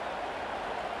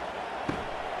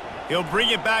 He'll bring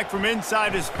it back from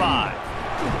inside his 5.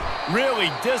 Really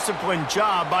disciplined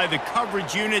job by the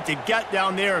coverage unit to get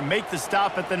down there and make the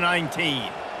stop at the 19.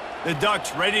 The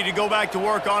Ducks ready to go back to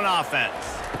work on offense.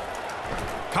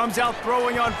 Comes out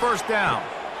throwing on first down.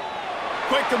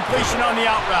 Quick completion on the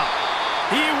out route.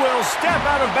 He will step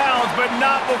out of bounds, but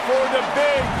not before the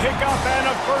big pickup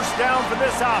and a first down for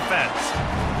this offense.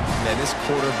 Man, this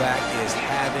quarterback is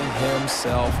having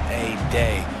himself a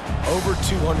day. Over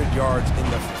 200 yards in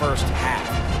the first half.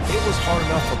 It was hard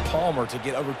enough for Palmer to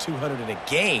get over 200 in a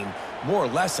game, more or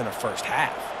less in a first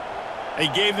half. They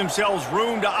gave themselves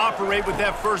room to operate with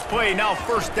that first play. Now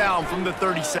first down from the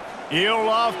 37. He'll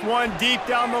loft one deep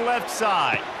down the left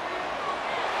side.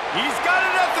 He's got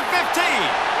it at the 15.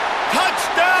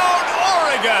 Touchdown,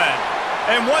 Oregon!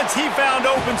 And once he found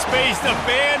open space, the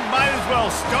band might as well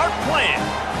start playing.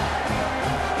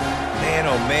 Man,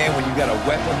 oh man, when you got a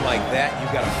weapon like that, you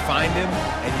got to find him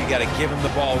and you got to give him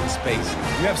the ball in space.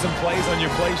 You have some plays on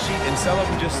your play sheet, and some of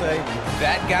them just say,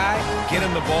 that guy, get him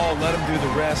the ball, let him do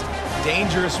the rest.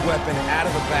 Dangerous weapon out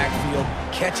of the backfield,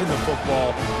 catching the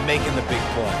football, making the big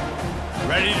play.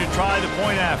 Ready to try the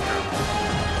point after.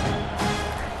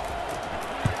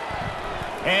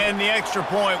 And the extra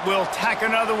point will tack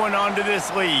another one onto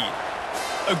this lead.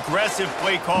 Aggressive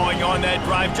play calling on that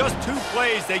drive. Just 2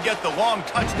 plays, they get the long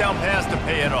touchdown pass to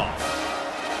pay it off.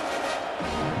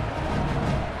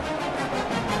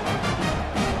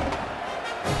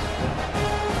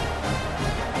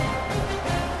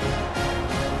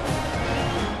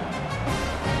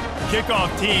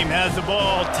 Kickoff team has the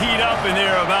ball teed up and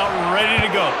they're about ready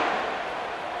to go.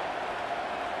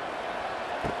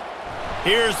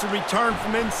 Here's the return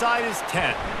from inside his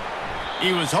 10.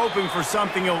 He was hoping for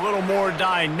something a little more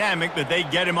dynamic, but they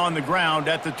get him on the ground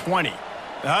at the 20.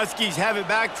 The Huskies have it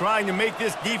back, trying to make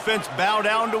this defense bow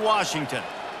down to Washington.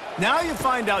 Now you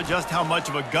find out just how much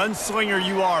of a gunslinger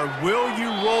you are. Will you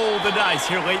roll the dice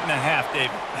here late in the half,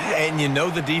 David? And you know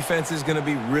the defense is going to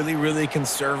be really, really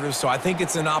conservative, so I think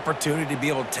it's an opportunity to be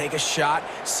able to take a shot,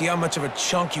 see how much of a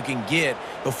chunk you can get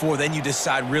before then you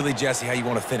decide really, Jesse, how you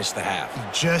want to finish the half. You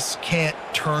just can't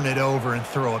turn it over and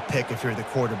throw a pick if you're the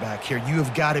quarterback here. You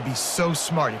have got to be so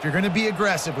smart if you're going to be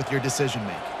aggressive with your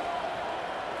decision-making.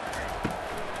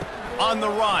 On the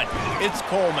run, it's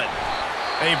Coleman.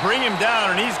 They bring him down,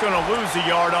 and he's going to lose a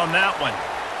yard on that one.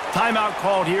 Timeout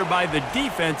called here by the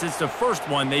defense. It's the first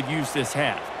one they've used this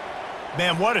half.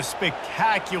 Man, what a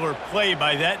spectacular play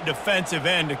by that defensive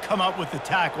end to come up with the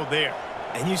tackle there.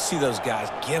 And you see those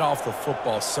guys get off the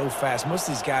football so fast. Most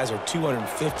of these guys are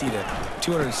 250 to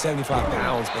 275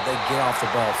 pounds, but they get off the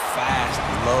ball fast,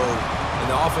 low.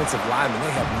 And the offensive linemen,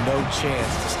 they have no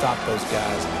chance to stop those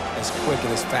guys as quick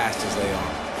and as fast as they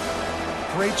are.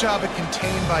 Great job of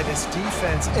contained by this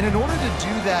defense. And in order to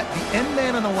do that, the end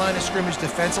man on the line of scrimmage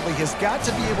defensively has got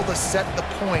to be able to set the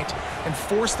point and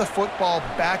force the football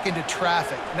back into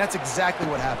traffic. And that's exactly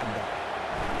what happened there.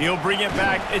 He'll bring it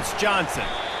back. It's Johnson.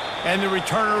 And the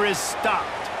returner is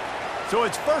stopped. So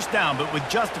it's first down, but with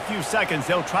just a few seconds,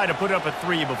 they'll try to put up a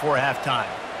 3 before halftime.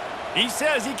 He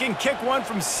says he can kick one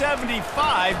from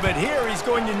 75, but here he's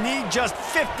going to need just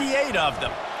 58 of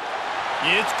them.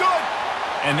 It's good.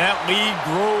 And that lead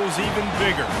grows even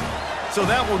bigger. So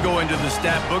that will go into the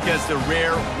stat book as the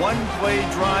rare one-play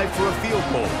drive for a field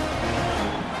goal.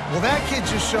 Well, that kid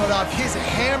just showed off his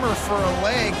hammer for a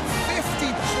leg,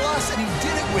 50-plus, and he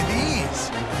did it with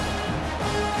ease.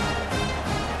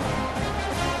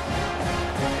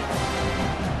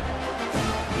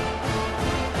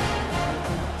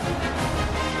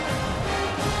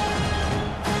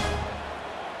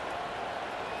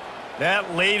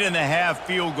 That late-in-the-half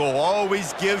field goal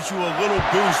always gives you a little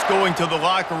boost going to the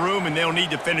locker room, and they'll need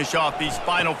to finish off these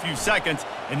final few seconds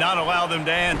and not allow them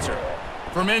to answer.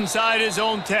 From inside his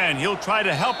own 10, he'll try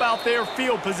to help out their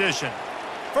field position.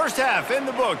 First half in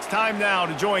the books. Time now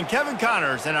to join Kevin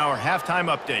Connors in our halftime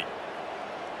update.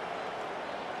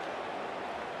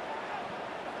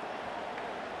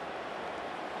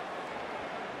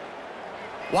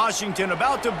 Washington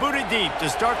about to boot it deep to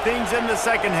start things in the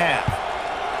second half.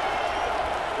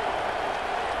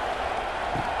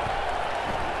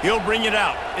 He'll bring it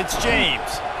out. It's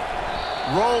James.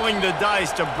 Rolling the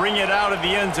dice to bring it out of the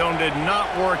end zone did not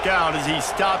work out as he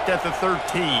stopped at the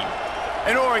 13.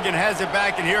 And Oregon has it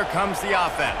back, and here comes the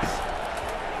offense.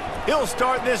 He'll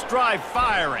start this drive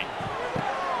firing.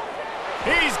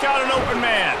 He's got an open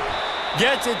man.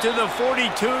 Gets it to the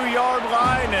 42-yard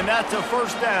line, and that's a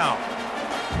first down.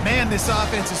 Man, this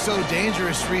offense is so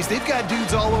dangerous, Reese. They've got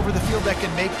dudes all over the field that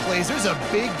can make plays. There's a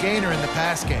big gainer in the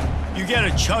pass game. You get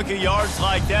a chunk of yards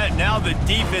like that, now the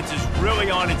defense is really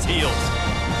on its heels.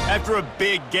 After a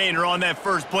big gainer on that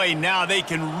first play, now they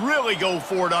can really go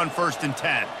for it on 1st and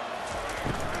 10.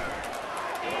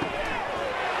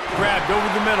 Grabbed over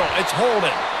the middle. It's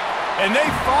Holden. And they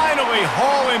finally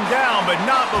haul him down, but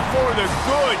not before the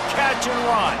good catch and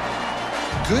run.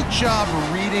 Good job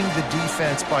reading the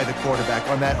defense by the quarterback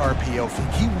on that RPO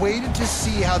fake. He waited to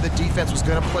see how the defense was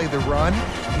going to play the run.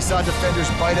 He saw defenders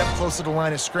bite up close to the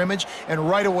line of scrimmage, and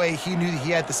right away he knew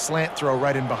he had the slant throw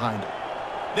right in behind him.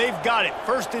 They've got it.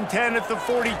 1st and 10 at the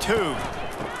 42.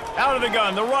 Out of the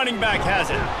gun, the running back has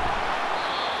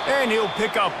it. And he'll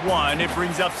pick up 1. It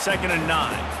brings up 2nd and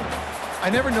 9. I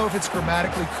never know if it's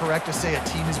grammatically correct to say a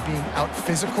team is being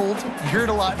out-physicaled. You hear it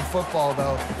a lot in football,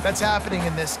 though. That's happening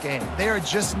in this game. They are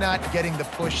just not getting the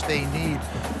push they need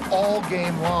all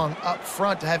game long up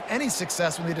front to have any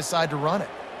success when they decide to run it.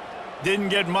 Didn't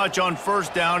get much on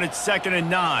 1st down. It's 2nd and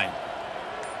 9.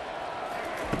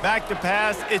 Back to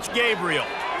pass. It's Gabriel.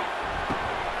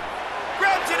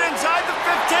 Grabs it inside the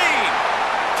 15.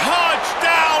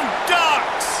 Touchdown,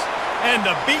 Ducks! And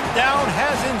the beatdown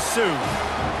has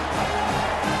ensued.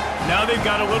 Now they've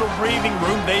got a little breathing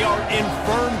room. They are in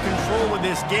firm control of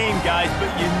this game, guys, but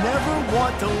you never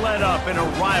want to let up in a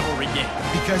rivalry game.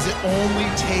 Because it only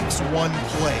takes one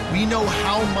play. We know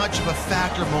how much of a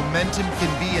factor momentum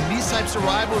can be in these types of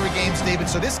rivalry games, David,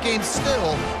 so this game's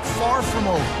still far from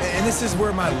over. And this is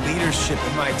where my leadership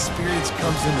and my experience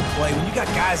comes into play. When you got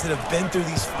guys that have been through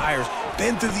these fires,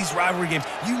 been through these rivalry games,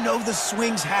 you know the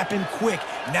swings happen quick.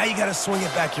 Now you got to swing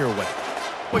it back your way.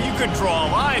 Well, you could draw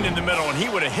a line in the middle, and he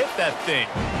would have hit that thing.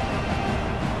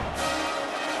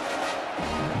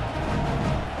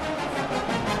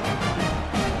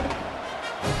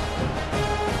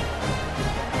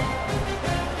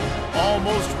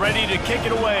 Almost ready to kick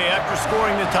it away after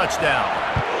scoring the touchdown.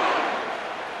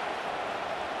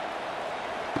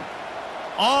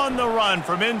 On the run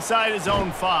from inside his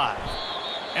own 5.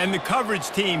 And the coverage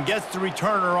team gets the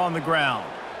returner on the ground.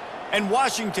 And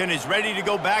Washington is ready to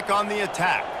go back on the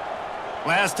attack.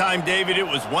 Last time, David, it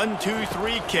was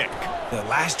 1-2-3 kick. The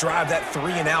last drive, that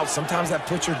 3 and out, sometimes that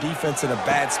puts your defense in a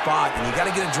bad spot, and you got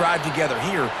to get a drive together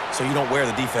here so you don't wear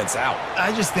the defense out.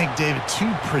 I just think, David,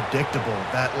 too predictable,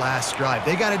 that last drive.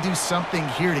 They got to do something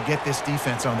here to get this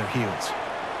defense on their heels.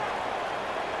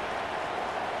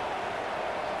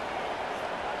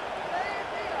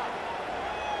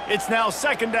 It's now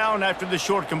second down after the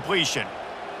short completion.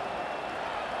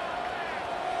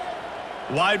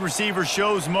 Wide receiver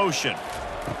shows motion.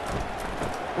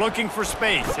 Looking for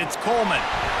space. It's Coleman.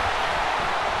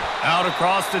 Out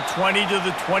across the 20 to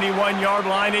the 21-yard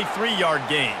line, a 3-yard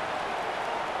gain.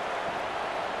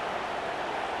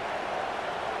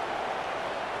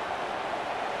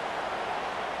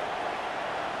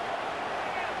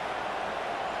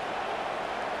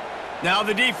 Now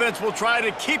the defense will try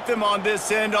to keep them on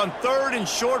this end on 3rd and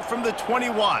short from the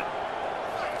 21.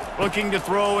 Looking to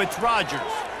throw, it's Rodgers.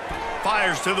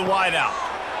 Fires to the wideout.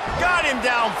 Got him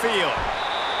downfield.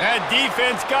 That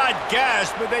defense got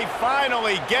gashed, but they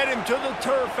finally get him to the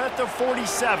turf at the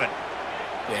 47.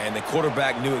 Yeah, and the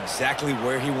quarterback knew exactly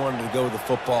where he wanted to go with the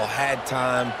football, had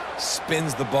time,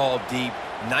 spins the ball deep.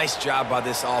 Nice job by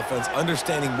this offense,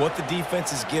 understanding what the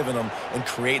defense is giving them and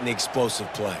creating the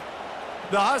explosive play.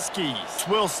 The Huskies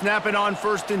will snap it on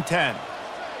 1st and 10.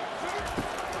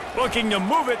 Looking to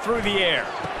move it through the air.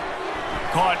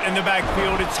 Caught in the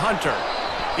backfield, it's Hunter.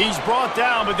 He's brought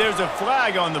down, but there's a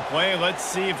flag on the play. Let's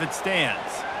see if it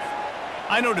stands.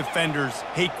 I know defenders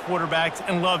hate quarterbacks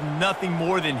and love nothing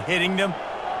more than hitting them,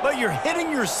 but you're hitting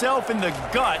yourself in the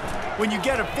gut when you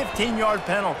get a 15-yard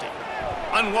penalty.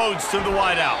 Unloads to the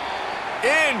wideout.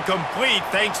 Incomplete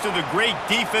thanks to the great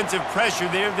defensive pressure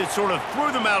there that sort of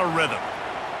threw them out of rhythm.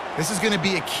 This is going to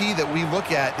be a key that we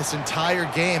look at this entire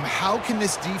game. How can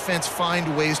this defense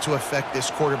find ways to affect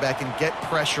this quarterback and get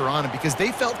pressure on him? Because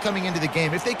they felt coming into the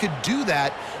game, if they could do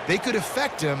that, they could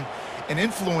affect him and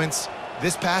influence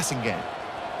this passing game.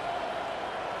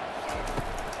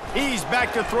 He's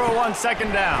back to throw on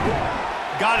 2nd down.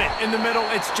 Got it in the middle,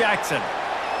 it's Jackson.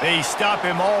 They stop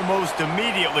him almost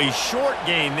immediately. Short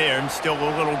gain there and still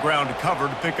a little ground to cover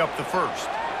to pick up the 1st.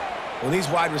 When these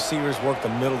wide receivers work the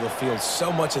middle of the field,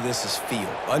 so much of this is feel.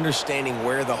 Understanding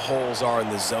where the holes are in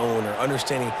the zone or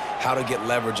understanding how to get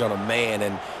leverage on a man.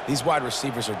 And these wide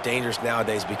receivers are dangerous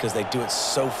nowadays because they do it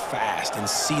so fast and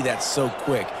see that so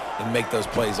quick and make those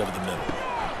plays over the middle.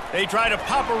 They try to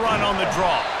pop a run on the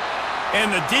draw.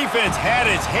 And the defense had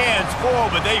his hands full,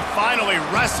 but they finally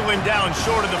wrestle him down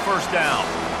short of the 1st down.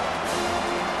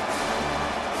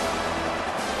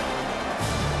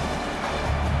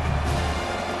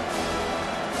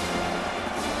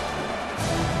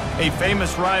 A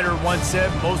famous writer once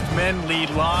said, most men lead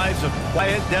lives of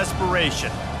quiet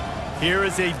desperation. Here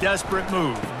is a desperate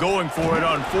move, going for it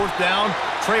on 4th down,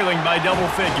 trailing by double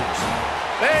figures.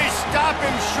 They stop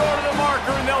him short of the marker,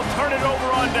 and they'll turn it over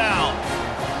on down.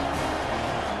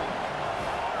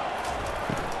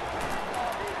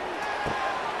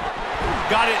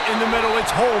 Got it in the middle,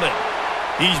 it's holding.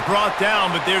 He's brought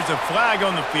down, but there's a flag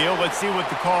on the field. Let's see what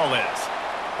the call is.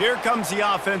 Here comes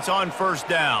the offense on 1st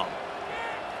down.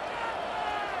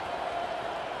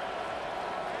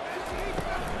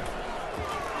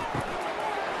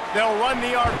 They'll run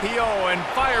the RPO and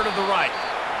fire to the right.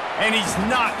 And he's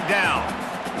knocked down.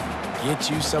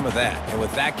 Get you some of that. And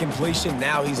with that completion,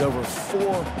 now he's over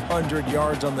 400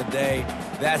 yards on the day.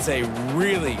 That's a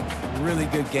really, really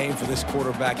good game for this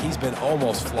quarterback. He's been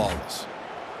almost flawless.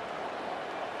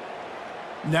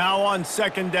 Now on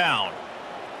 2nd down.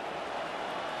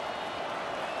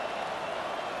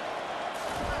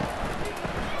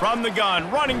 From the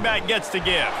gun, running back gets to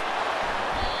give.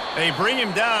 They bring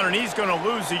him down, and he's going to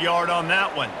lose a yard on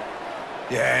that one.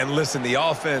 Yeah, and listen, the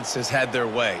offense has had their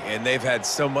way, and they've had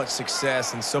so much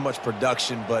success and so much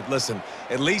production. But listen,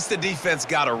 at least the defense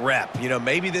got a rep. You know,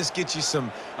 maybe this gets you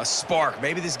a spark.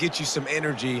 Maybe this gets you some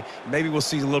energy. Maybe we'll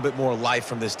see a little bit more life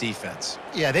from this defense.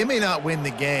 Yeah, they may not win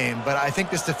the game, but I think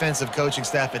this defensive coaching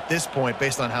staff at this point,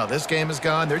 based on how this game has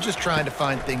gone, they're just trying to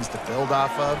find things to build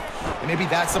off of. And maybe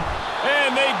that's some...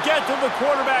 And they get to the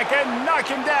quarterback and knock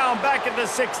him down back at the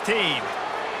 16.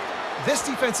 This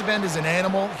defensive end is an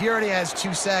animal. He already has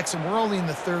 2 sacks, and we're only in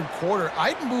the 3rd quarter.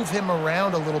 I'd move him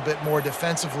around a little bit more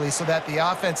defensively so that the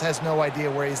offense has no idea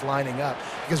where he's lining up.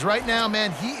 Because right now,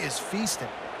 man, he is feasting.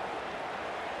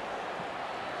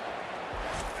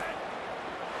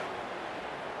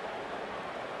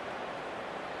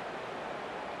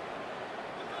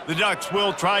 The Ducks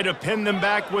will try to pin them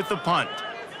back with the punt.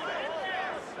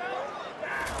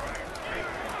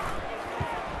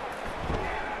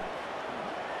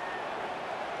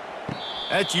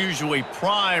 That's usually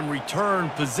prime return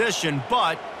position,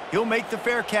 but he'll make the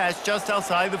fair catch just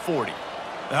outside the 40.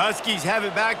 The Huskies have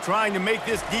it back, trying to make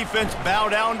this defense bow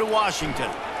down to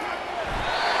Washington.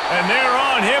 And they're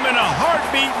on him in a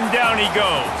heartbeat, and down he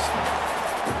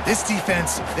goes. This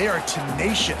defense, they are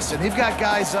tenacious, and they've got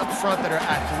guys up front that are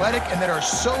athletic and that are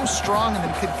so strong and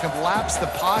that can collapse the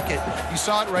pocket. You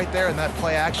saw it right there in that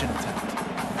play-action attempt.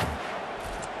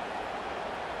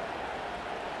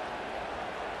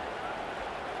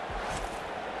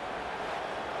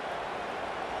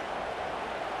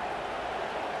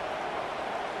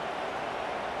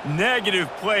 Negative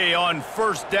play on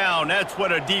first down. That's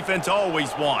what a defense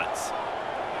always wants.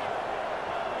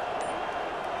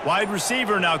 Wide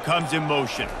receiver now comes in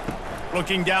motion.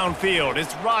 Looking downfield,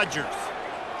 it's Rodgers.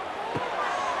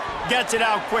 Gets it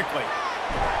out quickly.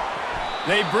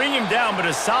 They bring him down, but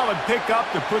a solid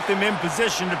pickup to put them in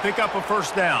position to pick up a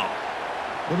first down.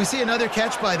 Well, we see another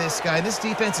catch by this guy. This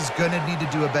defense is going to need to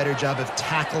do a better job of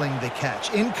tackling the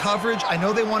catch. In coverage, I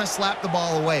know they want to slap the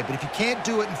ball away, but if you can't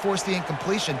do it and force the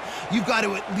incompletion, you've got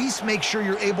to at least make sure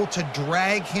you're able to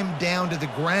drag him down to the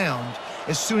ground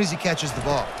as soon as he catches the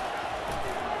ball.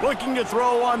 Looking to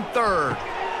throw on third.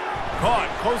 Caught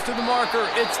close to the marker,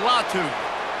 it's Latu.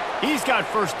 He's got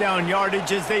first down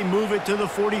yardage as they move it to the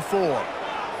 44.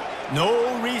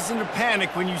 No reason to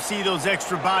panic when you see those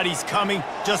extra bodies coming.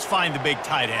 Just find the big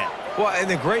tight end. Well, and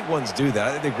the great ones do that.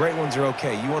 I think the great ones are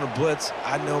okay. You want to blitz?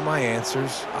 I know my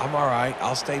answers. I'm all right.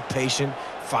 I'll stay patient.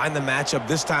 Find the matchup.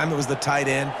 This time it was the tight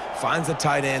end. Finds the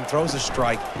tight end, throws a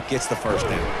strike, gets the first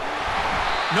down.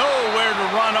 Nowhere to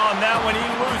run on that one. He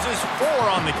loses 4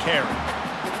 on the carry.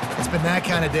 It's been that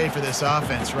kind of day for this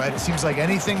offense, right? It seems like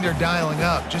anything they're dialing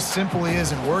up just simply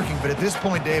isn't working. But at this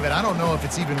point, David, I don't know if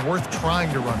it's even worth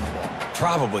trying to run the ball.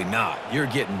 Probably not. You're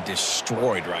getting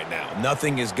destroyed right now.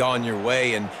 Nothing has gone your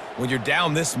way, and when you're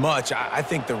down this much, I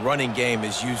think the running game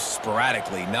is used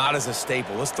sporadically, not as a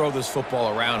staple. Let's throw this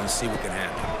football around and see what can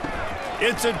happen.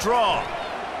 It's a draw.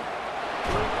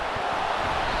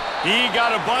 He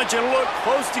got a bunch and looked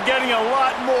close to getting a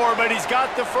lot more, but he's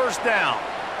got the first down.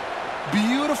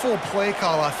 Beautiful play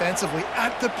call offensively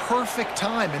at the perfect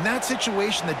time. In that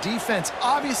situation, the defense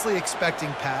obviously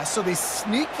expecting pass, so they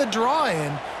sneak the draw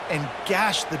in and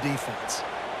gash the defense.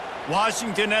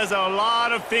 Washington has a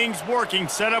lot of things working,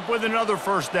 set up with another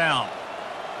first down.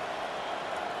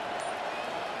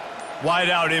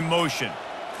 Wide out in motion.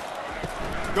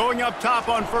 Going up top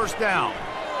on first down.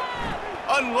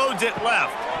 Unloads it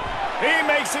left. He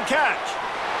makes a catch.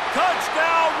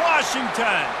 Touchdown,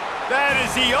 Washington. That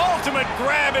is the ultimate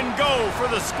grab and go for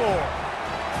the score.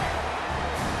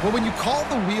 Well, when you call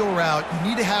the wheel route, you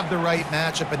need to have the right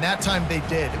matchup, and that time they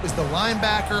did. It was the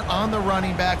linebacker on the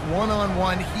running back,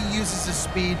 one-on-one. He uses his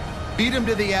speed, beat him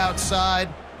to the outside,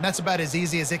 and that's about as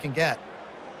easy as it can get.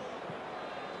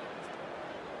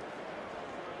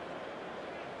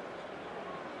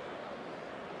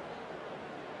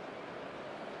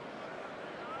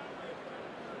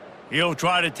 He'll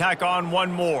try to tack on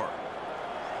one more.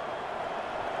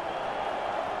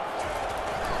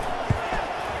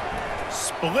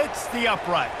 Splits the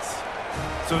uprights.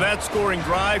 So that scoring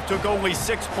drive took only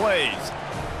 6 plays.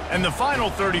 And the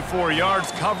final 34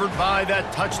 yards covered by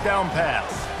that touchdown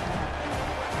pass.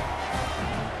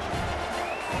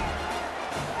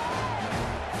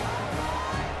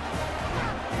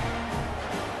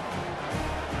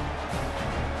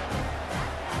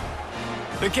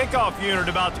 The kickoff unit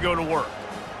about to go to work.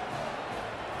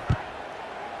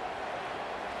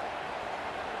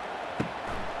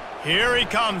 Here he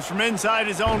comes from inside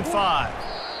his own 5.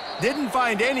 Didn't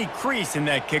find any crease in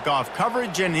that kickoff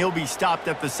coverage, and he'll be stopped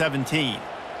at the 17.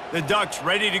 The Ducks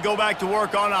ready to go back to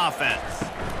work on offense.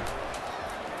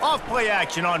 Off play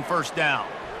action on first down.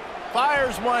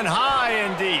 Fires one high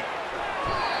and deep.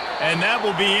 And that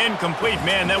will be incomplete.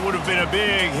 Man, that would have been a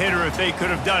big hitter if they could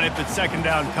have done it, but second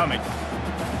down coming.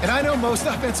 And I know most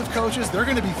offensive coaches, they're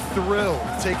going to be thrilled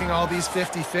taking all these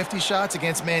 50-50 shots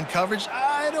against man coverage.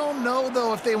 I don't know,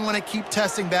 though, if they want to keep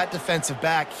testing that defensive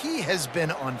back. He has been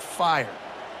on fire.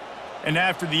 And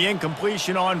after the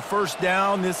incompletion on first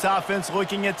down, this offense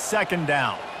looking at second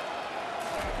down.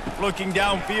 Looking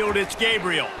downfield, it's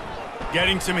Gabriel.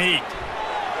 Getting some heat.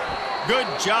 Good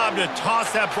job to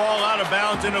toss that ball out of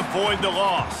bounds and avoid the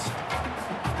loss.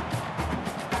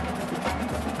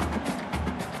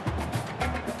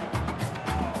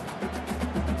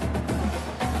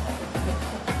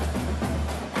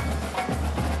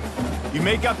 You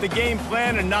make up the game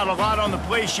plan and not a lot on the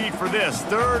play sheet for this.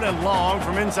 3rd and long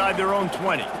from inside their own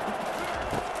 20.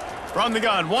 From the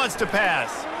gun, wants to pass.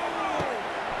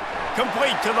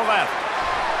 Complete to the left.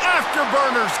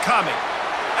 Afterburners coming.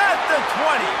 At the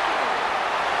 20.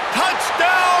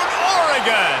 Touchdown,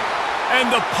 Oregon! And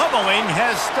the pummeling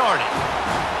has started.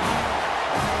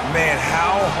 Man,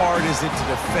 how hard is it to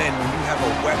defend when you have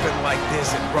a weapon like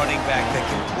this at running back that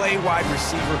can play wide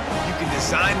receiver? You can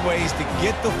design ways to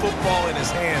get the football in his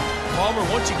hand. Palmer,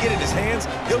 once you get it in his hands,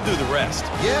 he'll do the rest.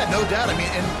 Yeah, no doubt. I mean,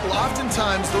 and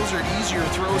oftentimes those are easier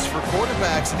throws for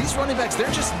quarterbacks. And these running backs,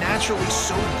 they're just naturally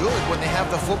so good when they have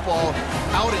the football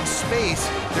out in space.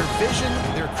 Their vision,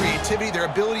 their creativity, their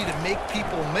ability to make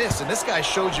people miss. And this guy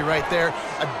showed you right there,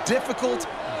 a difficult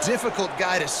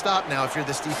guy to stop now if you're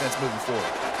this defense moving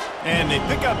forward. And they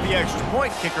pick up the extra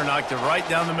point. Kicker knocked it right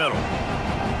down the middle.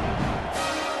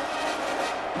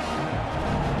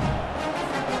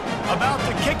 About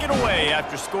to kick it away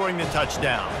after scoring the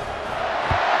touchdown.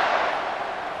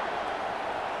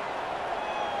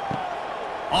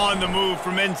 On the move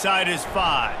from inside his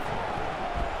 5.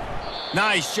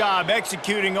 Nice job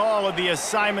executing all of the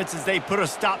assignments as they put a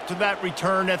stop to that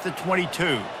return at the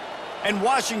 22. And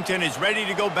Washington is ready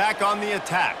to go back on the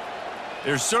attack.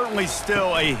 There's certainly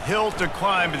still a hill to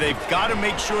climb, but they've got to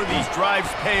make sure these drives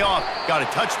pay off. Got a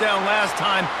touchdown last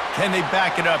time. Can they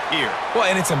back it up here? Well,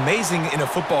 and it's amazing in a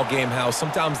football game how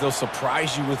sometimes they'll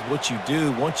surprise you with what you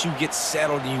do. Once you get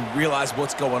settled and you realize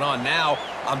what's going on, now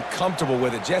I'm comfortable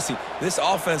with it. Jesse, this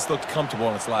offense looked comfortable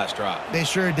on its last drive. They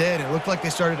sure did. It looked like they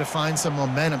started to find some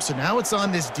momentum. So now it's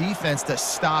on this defense to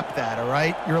stop that, all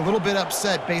right? You're a little bit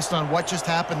upset based on what just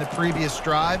happened the previous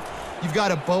drive. You've got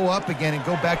to bow up again and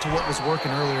go back to what was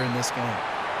working earlier in this game.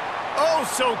 Oh,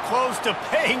 so close to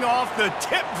paying off. The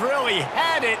tip really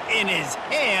had it in his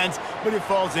hands, but it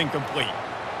falls incomplete.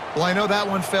 Well, I know that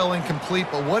one fell incomplete,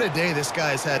 but what a day this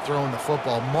guy's had throwing the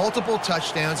football. Multiple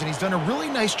touchdowns, and he's done a really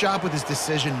nice job with his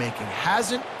decision-making.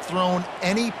 Hasn't thrown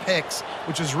any picks,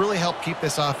 which has really helped keep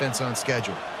this offense on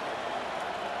schedule.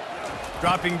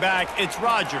 Dropping back, it's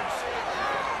Rodgers.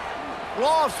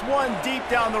 Lofts one deep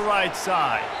down the right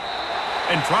side.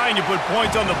 And trying to put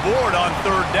points on the board on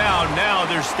 3rd down. Now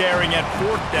they're staring at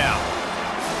 4th down.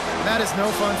 That is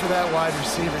no fun for that wide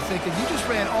receiver, thinking you just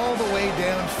ran all the way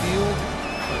downfield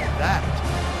for that.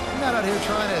 You're not out here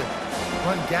trying to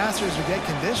run gassers or get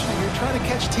conditioning. You're trying to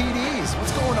catch TDs.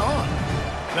 What's going on?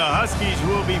 The Huskies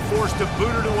will be forced to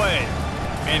boot it away.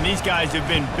 And these guys have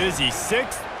been busy.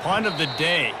 6th punt of the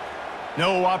day.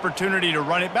 No opportunity to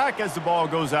run it back as the ball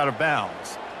goes out of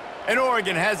bounds. And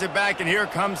Oregon has it back, and here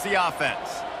comes the offense.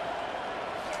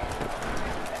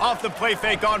 Off the play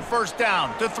fake on 1st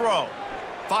down to throw.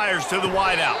 Fires to the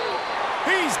wideout.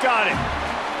 He's got it.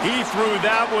 He threw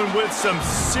that one with some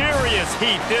serious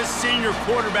heat. This senior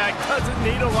quarterback doesn't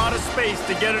need a lot of space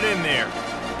to get it in there.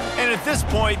 And at this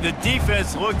point, the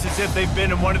defense looks as if they've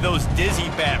been in one of those dizzy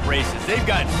bat races. They've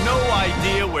got no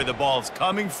idea where the ball's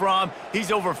coming from.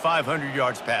 He's over 500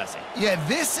 yards passing. Yeah,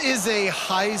 this is a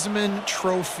Heisman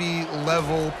Trophy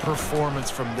level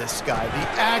performance from this guy. The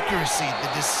accuracy,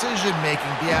 the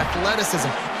decision-making, the athleticism,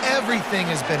 everything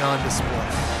has been on display.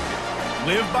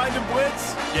 Live by the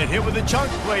blitz, get hit with a chunk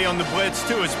play on the blitz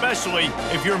too, especially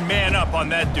if you're man up on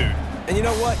that dude. And you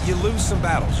know what? You lose some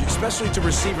battles, especially to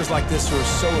receivers like this who are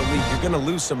so elite. You're going to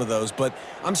lose some of those, but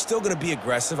I'm still going to be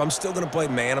aggressive. I'm still going to play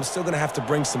man. I'm still going to have to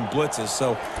bring some blitzes.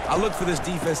 So I look for this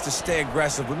defense to stay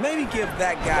aggressive, but maybe give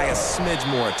that guy a smidge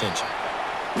more attention.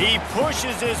 He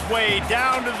pushes his way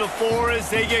down to the 4 as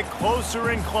they get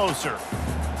closer and closer.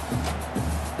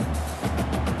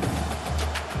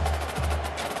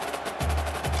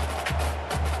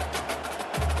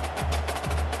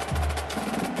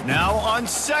 Now on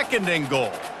 2nd and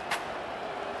goal.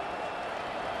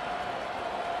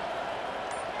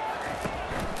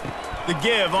 The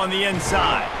give on the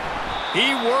inside.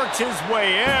 He works his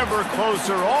way ever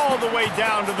closer all the way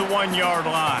down to the 1-yard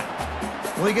line.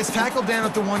 Well, he gets tackled down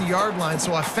at the 1-yard line,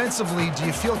 so offensively, do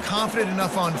you feel confident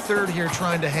enough on 3rd here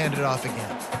trying to hand it off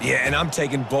again? Yeah, and I'm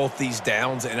taking both these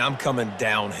downs, and I'm coming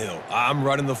downhill. I'm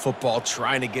running the football,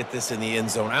 trying to get this in the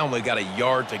end zone. I only got a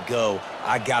yard to go.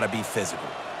 I got to be physical.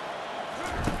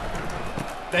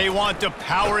 They want to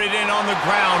power it in on the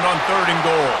ground on 3rd and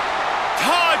goal.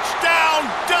 Touchdown,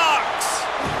 Ducks!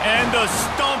 And the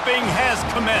stomping has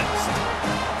commenced.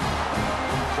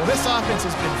 Well, this offense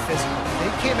has been physical. They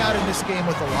came out in this game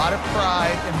with a lot of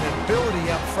pride and the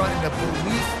ability up front and the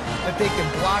belief that they can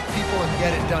block people and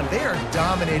get it done. They are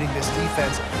dominating this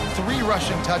defense. 3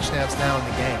 rushing touchdowns now in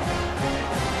the game.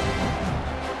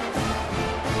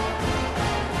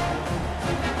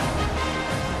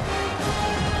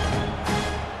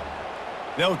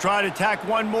 They'll try to tack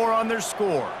one more on their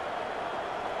score.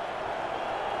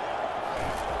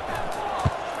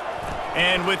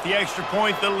 And with the extra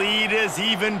point, the lead is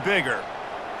even bigger.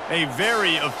 A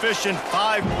very efficient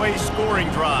 5-play scoring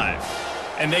drive.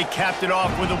 And they capped it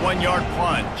off with a 1-yard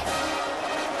plunge.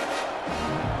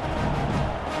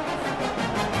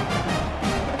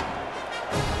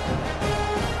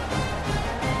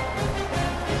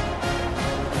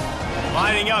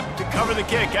 Lining up to cover the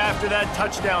kick after that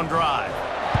touchdown drive.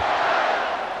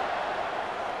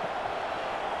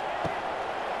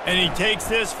 And he takes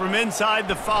this from inside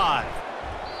the 5.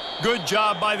 Good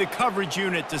job by the coverage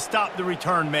unit to stop the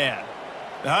return man.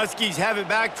 The Huskies have it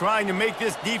back, trying to make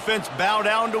this defense bow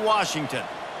down to Washington.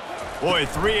 Boy,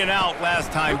 3 and out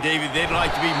last time, David. They'd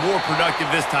like to be more productive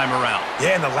this time around.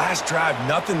 Yeah, in the last drive,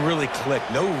 nothing really clicked.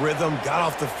 No rhythm, got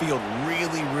off the field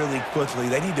really, really quickly.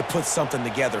 They need to put something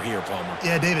together here, Palmer.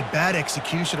 Yeah, David, bad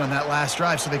execution on that last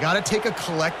drive, so they got to take a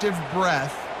collective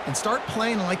breath and start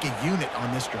playing like a unit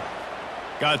on this drive.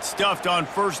 Got stuffed on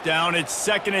first down. It's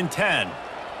 2nd and 10.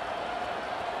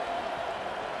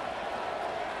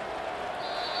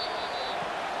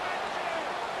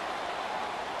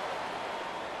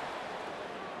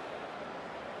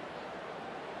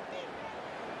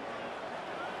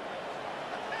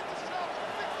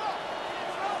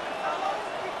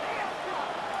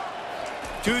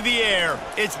 To the air,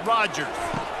 it's Rodgers.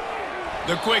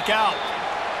 The quick out.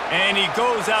 And he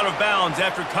goes out of bounds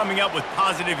after coming up with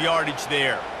positive yardage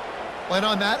there. And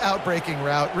on that outbreaking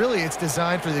route, really it's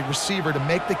designed for the receiver to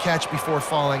make the catch before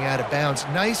falling out of bounds.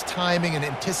 Nice timing and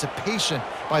anticipation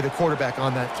by the quarterback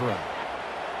on that throw.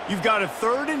 You've got a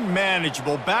 3rd and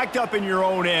manageable, backed up in your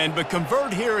own end, but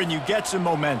convert here and you get some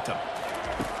momentum.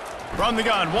 From the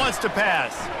gun, wants to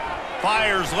pass.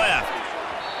 Fires left.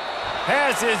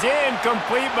 Pass is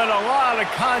incomplete, but a lot of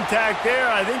contact there.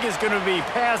 I think it's going to be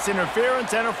pass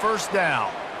interference and a first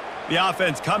down. The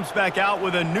offense comes back out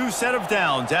with a new set of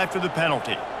downs after the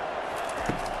penalty.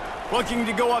 Looking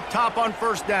to go up top on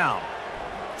first down.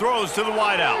 Throws to the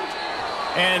wideout.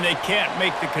 And they can't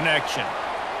make the connection.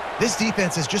 This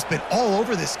defense has just been all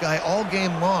over this guy all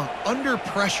game long. Under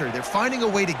pressure, they're finding a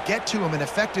way to get to him and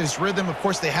affect his rhythm. Of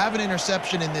course, they have an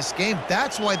interception in this game.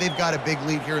 That's why they've got a big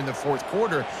lead here in the 4th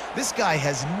quarter. This guy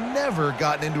has never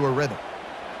gotten into a rhythm.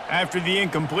 After the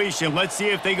incompletion, let's see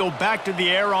if they go back to the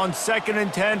air on 2nd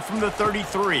and 10 from the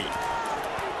 33.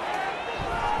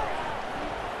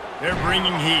 They're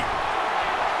bringing heat.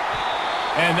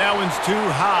 And that one's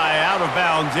too high, out of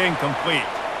bounds, incomplete.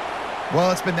 Well,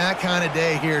 it's been that kind of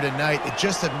day here tonight. They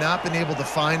just have not been able to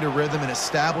find a rhythm and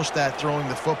establish that throwing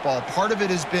the football. Part of it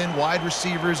has been wide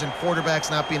receivers and quarterbacks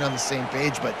not being on the same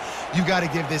page, but you got to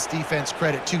give this defense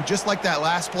credit too. Just like that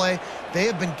last play, they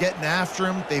have been getting after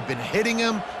him, they've been hitting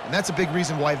him, and that's a big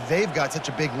reason why they've got such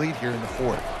a big lead here in the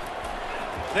 4th.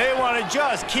 They want to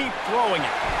just keep throwing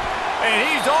it. And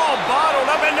he's all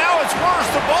bottled up, and now it's worse.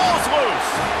 The ball's loose.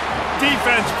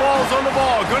 Defense falls on the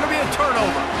ball. Going to be a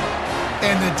turnover.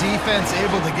 And the defense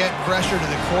able to get pressure to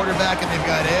the quarterback, and they've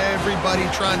got everybody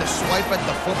trying to swipe at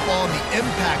the football, and the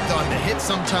impact on the hit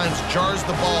sometimes jars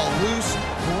the ball loose.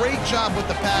 Great job with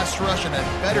the pass rush, and a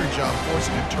better job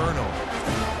forcing a turnover.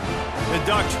 The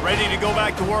Ducks ready to go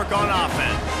back to work on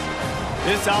offense.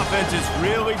 This offense has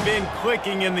really been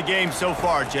clicking in the game so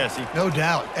far, Jesse. No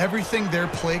doubt. Everything their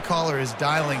play caller is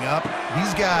dialing up,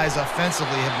 these guys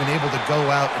offensively have been able to go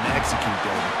out and execute,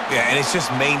 David. Yeah, and it's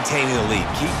just maintaining the lead.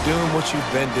 Keep doing what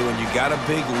you've been doing. You got a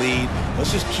big lead.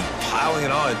 Let's just keep piling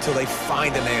it on until they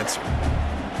find an answer.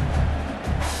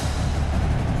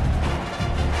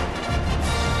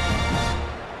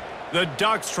 The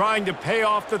Ducks trying to pay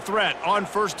off the threat on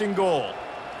 1st and goal.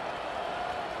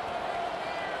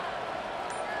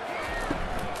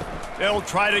 They'll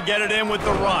try to get it in with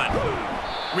the run.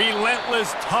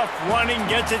 Relentless, tough running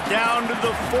gets it down to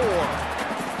the 4.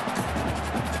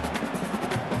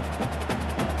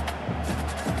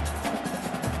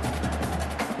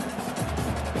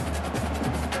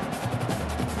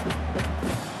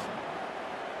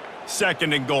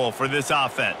 Second and goal for this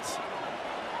offense.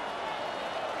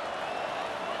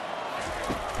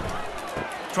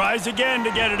 Tries again to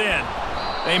get it in.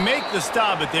 They make the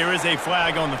stop, but there is a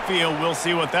flag on the field. We'll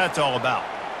see what that's all about.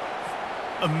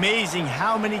 Amazing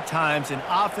how many times an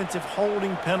offensive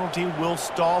holding penalty will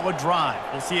stall a drive.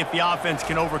 We'll see if the offense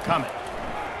can overcome it.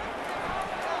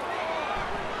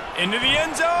 Into the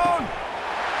end zone.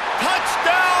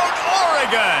 Touchdown,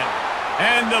 Oregon!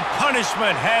 And the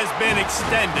punishment has been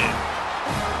extended.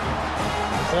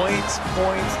 Points,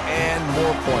 points, and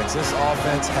more points. This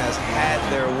offense has had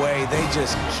their way. They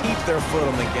just keep their foot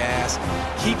on the gas,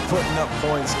 keep putting up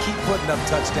points, keep putting up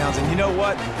touchdowns. And you know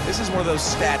what? This is one of those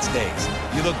stats days.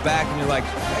 You look back and you're like,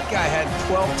 that guy had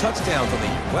 12 touchdowns on the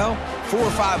year. Well, 4 or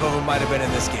 5 of them might have been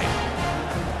in this game.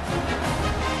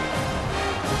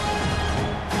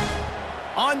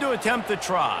 on to attempt the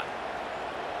try.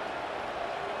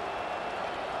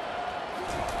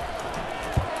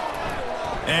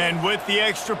 And with the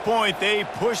extra point, they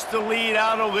push the lead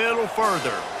out a little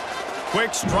further.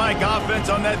 Quick strike offense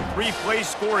on that 3-play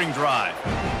scoring drive.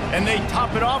 And they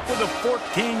top it off with a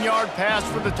 14-yard pass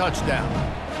for the touchdown.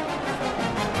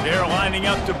 They're lining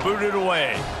up to boot it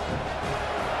away.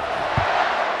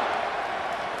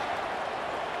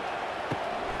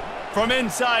 From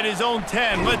inside his own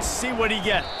 10, let's see what he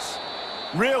gets.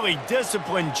 Really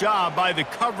disciplined job by the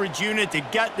coverage unit to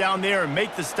get down there and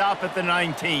make the stop at the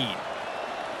 19.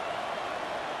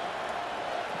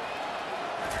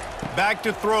 Back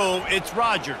to throw, it's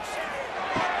Rodgers.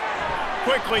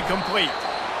 Quickly complete.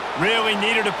 Really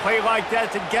needed a play like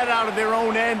that to get out of their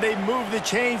own end. They move the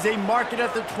chains, they mark it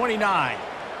at the 29.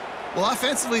 Well,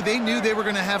 offensively, they knew they were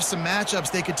going to have some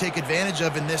matchups they could take advantage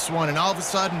of in this one, and all of a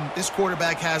sudden, this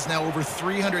quarterback has now over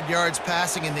 300 yards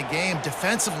passing in the game.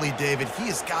 Defensively, David, he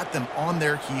has got them on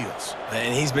their heels.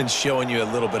 And he's been showing you a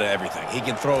little bit of everything. He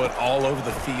can throw it all over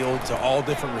the field to all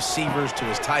different receivers, to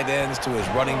his tight ends, to his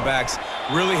running backs.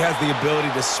 Really has the ability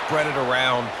to spread it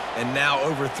around, and now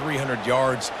over 300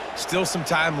 yards. Still some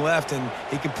time left, and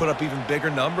he can put up even bigger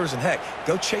numbers. And, heck,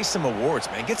 go chase some awards,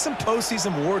 man. Get some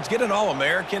postseason awards. Get an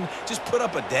All-American. Just put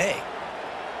up a day.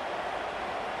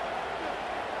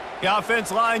 The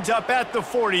offense lines up at the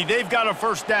 40. They've got a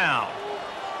first down.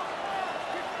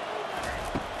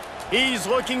 He's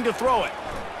looking to throw it.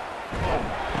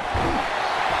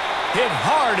 Hit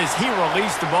hard as he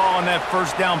released the ball on that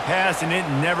first down pass, and it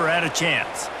never had a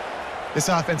chance. This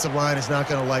offensive line is not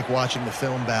going to like watching the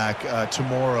film back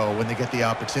tomorrow when they get the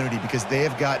opportunity, because they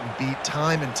have gotten beat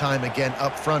time and time again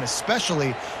up front,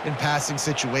 especially in passing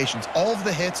situations. All of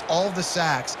the hits, all of the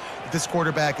sacks that this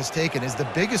quarterback has taken is the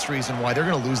biggest reason why they're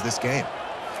going to lose this game.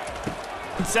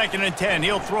 2nd and 10,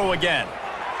 he'll throw again.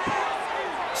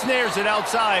 Snares it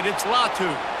outside, it's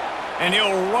Latu. And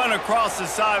he'll run across the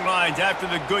sidelines after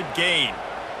the good gain.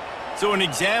 So an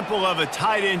example of a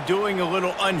tight end doing a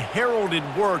little unheralded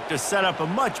work to set up a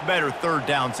much better 3rd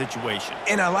down situation.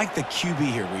 And I like the QB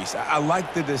here, Reese. I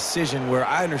like the decision where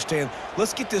I understand,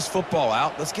 let's get this football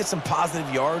out, let's get some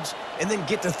positive yards, and then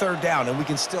get to 3rd down, and we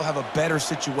can still have a better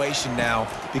situation now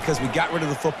because we got rid of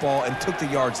the football and took the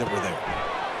yards that were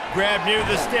there. Grab near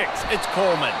the sticks, it's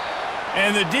Coleman.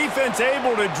 And the defense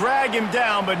able to drag him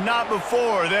down, but not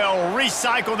before. They'll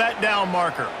recycle that down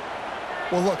marker.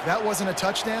 Well, look, that wasn't a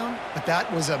touchdown, but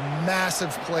that was a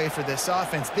massive play for this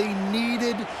offense. They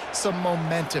needed some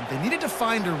momentum. They needed to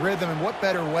find a rhythm, and what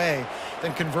better way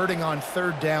than converting on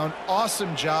 3rd down.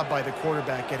 Awesome job by the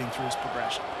quarterback getting through his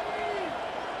progression.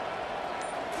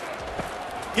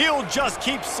 He'll just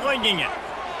keep slinging it.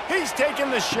 He's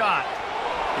taking the shot.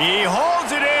 He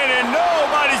holds it in, and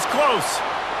nobody's close.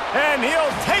 And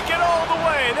he'll take it all the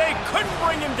way. They couldn't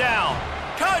bring him down.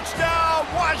 Touchdown,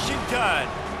 Washington.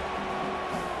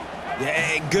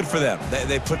 Yeah, good for them.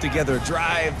 They put together a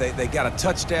drive. They got a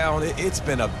touchdown. It's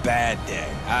been a bad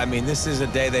day. I mean, this is a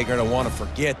day they're going to want to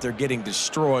forget. They're getting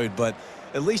destroyed, but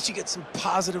at least you get some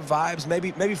positive vibes.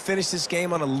 Maybe finish this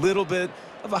game on a little bit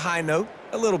of a high note.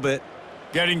 A little bit.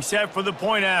 Getting set for the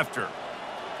point after.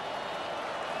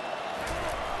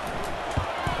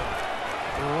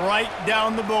 Right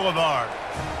down the boulevard.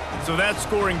 So that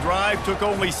scoring drive took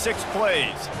only 6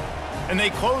 plays. And they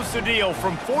closed the deal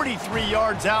from 43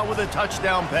 yards out with a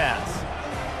touchdown pass.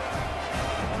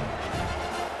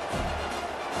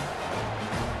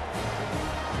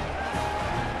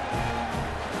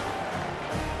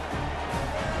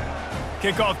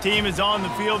 Kickoff team is on the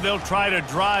field. They'll try to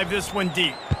drive this one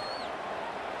deep.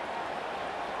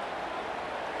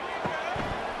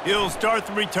 He'll start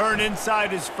the return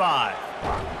inside his 5.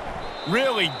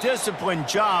 Really disciplined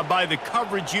job by the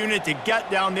coverage unit to get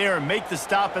down there and make the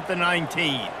stop at the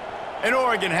 19. And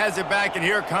Oregon has it back, and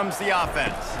here comes the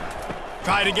offense.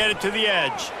 Try to get it to the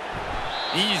edge.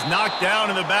 He's knocked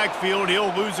down in the backfield.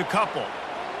 He'll lose a couple.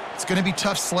 It's going to be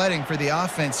tough sledding for the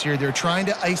offense here. They're trying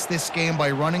to ice this game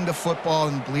by running the football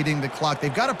and bleeding the clock.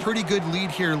 They've got a pretty good lead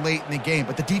here late in the game,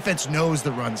 but the defense knows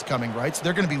the run's coming, right? So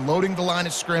they're going to be loading the line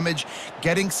of scrimmage,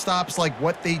 getting stops like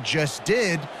what they just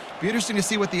did. Be interesting to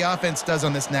see what the offense does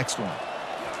on this next one.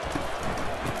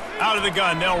 Out of the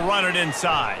gun, they'll run it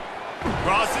inside.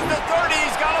 Crosses the 30,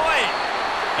 he's got away.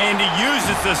 And he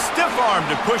uses the stiff arm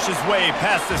to push his way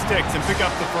past the sticks and pick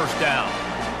up the first down.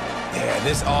 Yeah,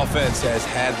 this offense has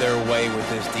had their way with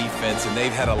this defense, and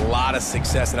they've had a lot of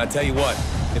success. And I tell you what,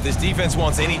 if this defense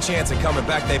wants any chance of coming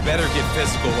back, they better get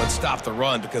physical and stop the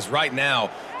run, because right now,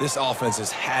 this offense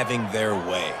is having their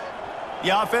way.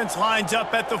 The offense lines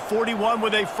up at the 41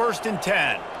 with a 1st and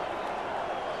 10.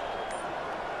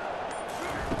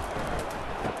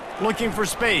 Looking for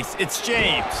space, it's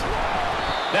James.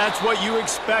 That's what you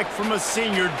expect from a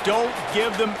senior. Don't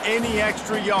give them any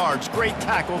extra yards. Great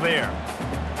tackle there.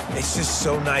 It's just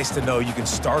so nice to know you can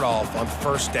start off on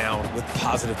first down with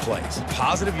positive plays.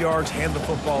 Positive yards, hand the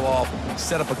football off,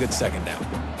 set up a good second down.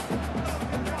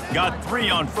 Got 3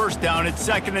 on first down at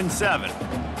 2nd and 7.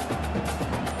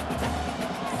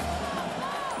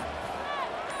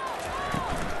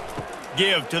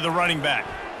 Give to the running back.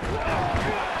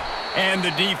 And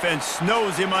the defense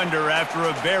snows him under after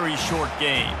a very short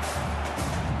gain.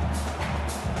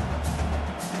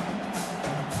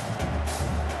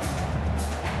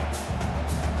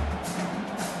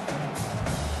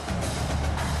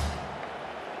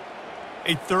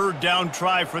 A 3rd down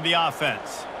try for the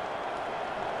offense.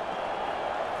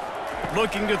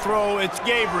 Looking to throw, it's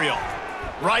Gabriel.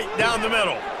 Right down the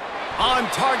middle. On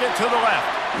target to the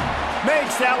left.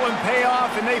 Makes that one pay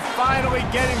off, and they finally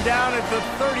get him down at the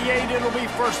 38. It'll be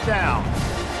first down.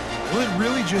 Well, it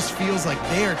really just feels like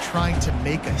they are trying to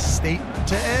make a statement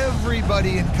to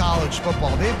everybody in college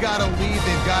football. They've got a lead,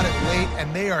 they've got it late,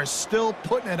 and they are still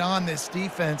putting it on this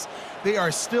defense. They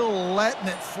are still letting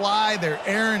it fly. They're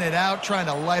airing it out, trying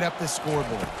to light up the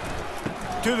scoreboard.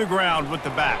 To the ground with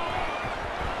the back.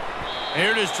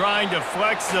 Here it is trying to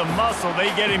flex the muscle.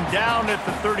 They get him down at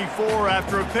the 34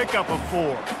 after a pickup of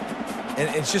 4.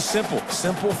 And it's just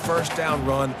simple first down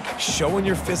run, showing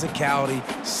your physicality,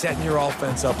 setting your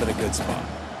offense up in a good spot.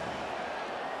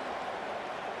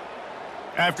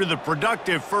 After the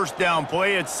productive first down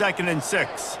play, it's 2nd and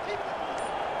 6.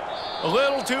 A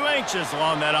little too anxious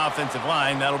along that offensive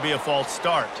line. That'll be a false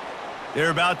start.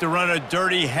 They're about to run a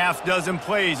dirty half-dozen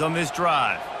plays on this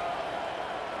drive.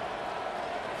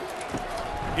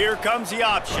 Here comes the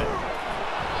option.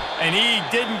 And he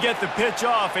didn't get the pitch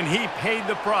off, and he paid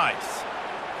the price.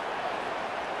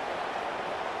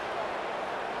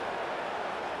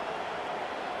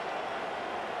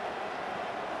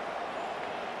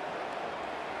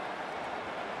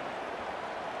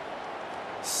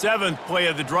 Seventh play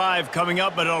of the drive coming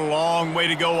up, but a long way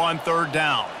to go on 3rd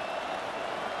down.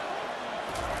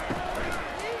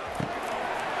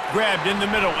 Grabbed in the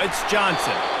middle, it's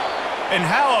Johnson. And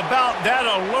how about that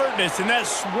alertness and that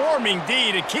swarming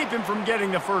D to keep him from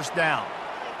getting the first down?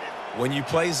 When you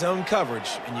play zone coverage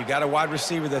and you got a wide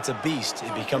receiver that's a beast,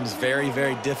 it becomes very,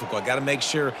 very difficult. I got to make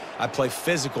sure I play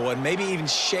physical and maybe even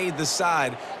shade the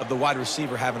side of the wide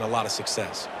receiver having a lot of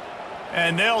success.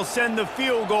 And they'll send the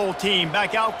field goal team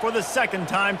back out for the 2nd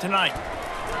time tonight.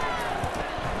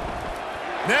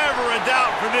 Never a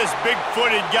doubt for this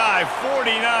big-footed guy.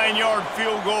 49-yard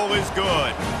field goal is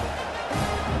good.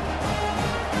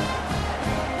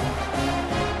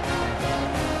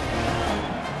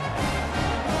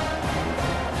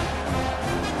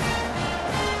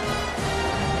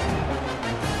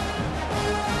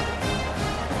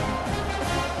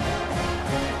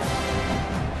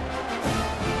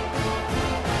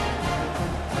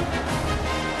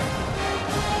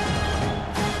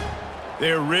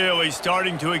 They're really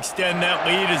starting to extend that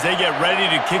lead as they get ready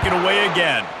to kick it away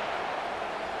again.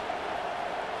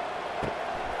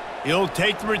 He'll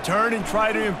take the return and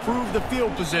try to improve the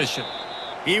field position.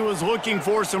 He was looking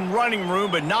for some running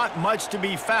room, but not much to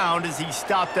be found as he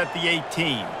stopped at the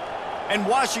 18. And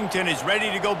Washington is ready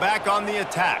to go back on the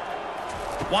attack.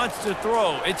 Wants to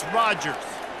throw, it's Rodgers.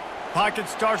 Pocket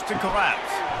starts to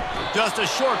collapse. Just a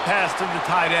short pass to the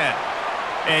tight end.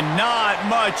 And not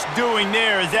much doing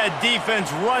there as that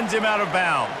defense runs him out of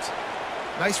bounds.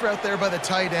 Nice route there by the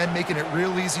tight end, making it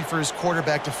real easy for his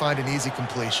quarterback to find an easy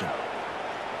completion.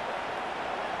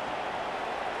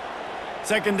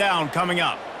 2nd down coming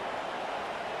up.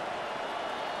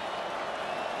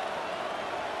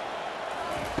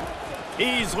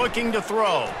 He's looking to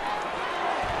throw.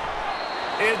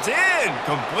 It's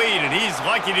incomplete, and he's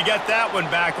lucky to get that one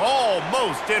back,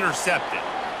 almost intercepted.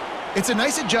 It's a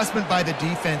nice adjustment by the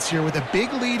defense here. With a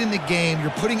big lead in the game, you're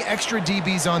putting extra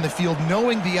DBs on the field,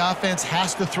 knowing the offense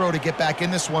has to throw to get back in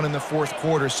this one in the 4th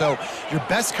quarter. So your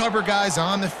best cover guys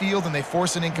on the field, and they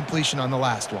force an incompletion on the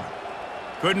last one.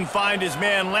 Couldn't find his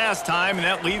man last time, and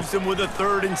that leaves him with a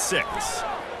 3rd and 6.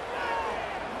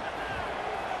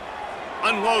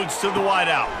 Unloads to the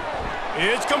wideout.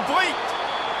 It's complete.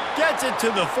 Gets it to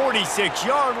the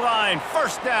 46-yard line.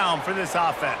 First down for this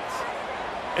offense.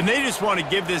 And they just want to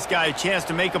give this guy a chance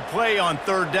to make a play on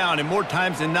 3rd down, and more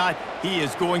times than not, he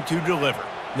is going to deliver.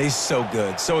 He's so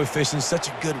good, so efficient, such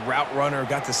a good route runner,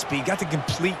 got the speed, got the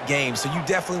complete game, so you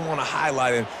definitely want to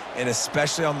highlight him, and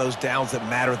especially on those downs that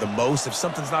matter the most. If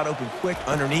something's not open quick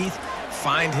underneath,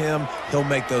 find him, he'll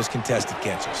make those contested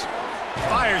catches.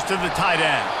 Fires to the tight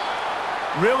end.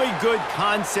 Really good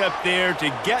concept there to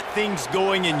get things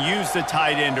going and use the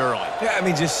tight end early. Yeah, I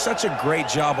mean, just such a great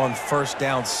job on first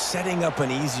down, setting up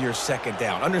an easier second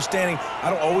down. Understanding I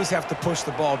don't always have to push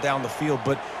the ball down the field,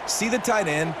 but see the tight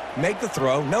end, make the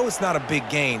throw. No, it's not a big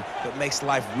gain, but makes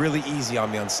life really easy on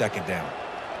me on second down.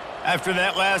 After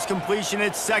that last completion,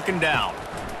 it's second down.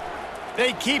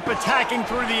 They keep attacking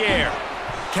through the air.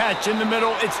 Catch in the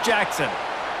middle, it's Jackson.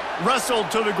 Wrestled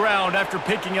to the ground after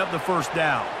picking up the first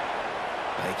down.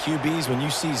 QBs, when you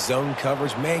see zone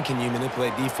coverage, man, can you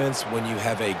manipulate defense when you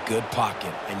have a good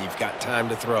pocket and you've got time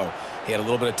to throw. He had a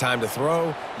little bit of time to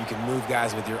throw. You can move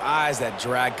guys with your eyes. That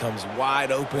drag comes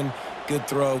wide open. Good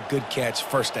throw, good catch,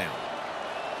 first down.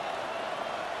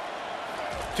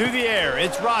 To the air,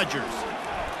 it's Rodgers.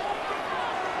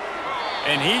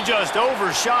 And he just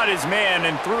overshot his man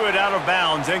and threw it out of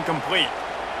bounds, incomplete.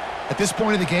 At this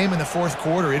point of the game in the fourth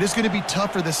quarter, it is going to be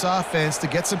tough for this offense to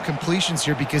get some completions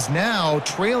here because now,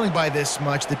 trailing by this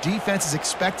much, the defense is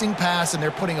expecting pass and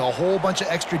they're putting a whole bunch of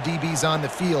extra DBs on the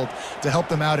field to help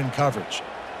them out in coverage.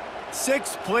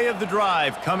 Sixth play of the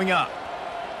drive coming up.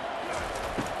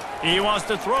 He wants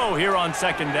to throw here on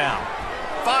second down.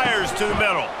 Fires to the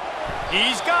middle.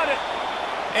 He's got it.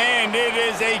 And it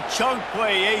is a chunk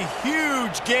play, a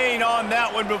huge gain on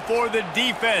that one before the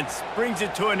defense brings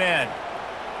it to an end.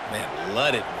 Man,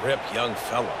 let it rip, young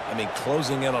fella. I mean,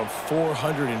 closing in on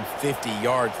 450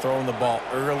 yards, throwing the ball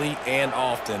early and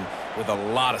often with a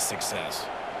lot of success.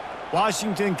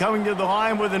 Washington coming to the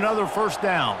line with another first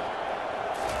down.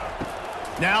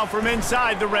 Now from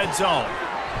inside the red zone.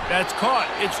 That's caught.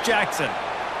 It's Jackson.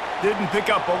 Didn't pick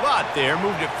up a lot there.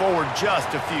 Moved it forward just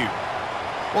a few.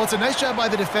 Well, it's a nice job by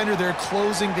the defender. They're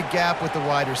closing the gap with the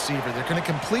wide receiver. They're going to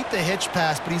complete the hitch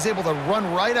pass, but he's able to run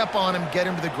right up on him, get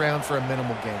him to the ground for a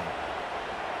minimal gain.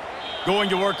 Going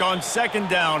to work on second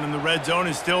down in the red zone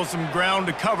is still some ground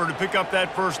to cover to pick up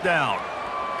that first down.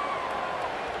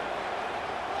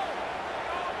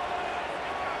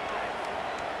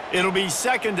 It'll be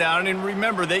second down, and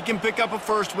remember, they can pick up a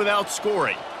first without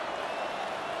scoring.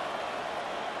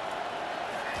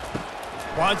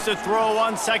 Wants to throw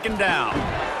on second down.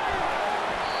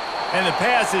 And the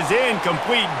pass is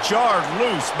incomplete, jarred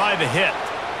loose by the hit.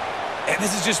 And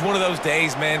this is just one of those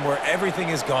days, man, where everything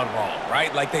has gone wrong,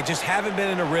 right? Like they just haven't been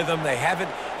in a rhythm. They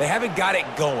haven't got it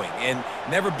going and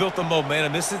never built the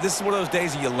momentum. This is one of those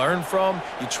days that you learn from,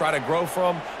 you try to grow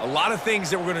from. A lot of things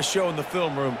that we're going to show in the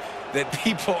film room that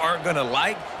people aren't going to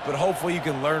like, but hopefully you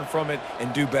can learn from it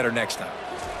and do better next time.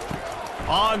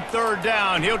 On third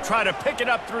down, he'll try to pick it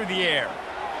up through the air.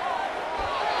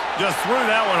 Just threw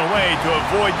that one away to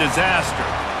avoid disaster.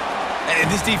 And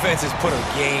this defense has put a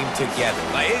game together.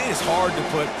 Like, it is hard to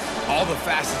put all the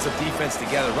facets of defense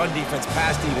together. Run defense,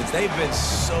 pass defense. They've been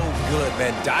so good,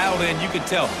 man. Dialed in. You could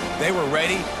tell they were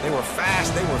ready. They were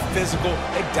fast. They were physical.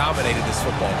 They dominated this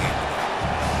football game.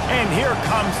 And here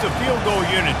comes the field goal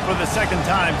unit for the second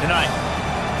time tonight.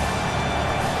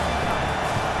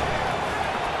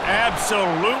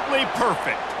 Absolutely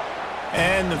perfect.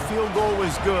 And the field goal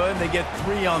was good. They get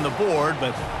 3 on the board,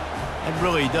 but it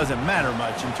really doesn't matter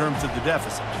much in terms of the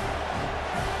deficit.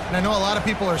 And I know a lot of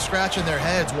people are scratching their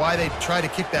heads why they try to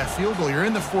kick that field goal. You're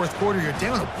in the fourth quarter. You're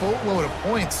down a boatload of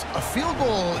points. A field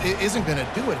goal isn't going to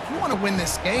do it. If you want to win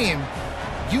this game,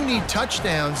 you need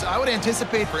touchdowns. I would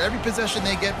anticipate for every possession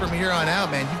they get from here on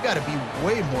out, man, you've got to be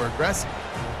way more aggressive.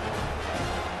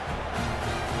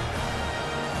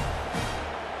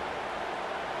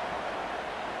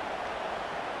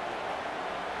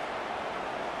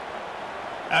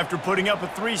 After putting up a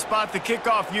 3-spot, the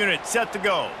kickoff unit set to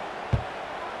go.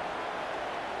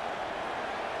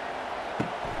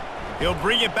 He'll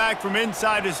bring it back from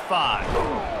inside his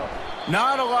 5.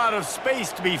 Not a lot of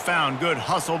space to be found. Good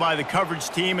hustle by the coverage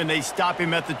team, and they stop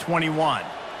him at the 21.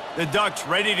 The Ducks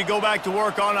ready to go back to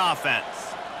work on offense.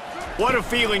 What a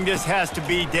feeling this has to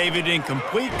be, David, in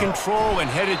complete control and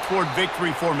headed toward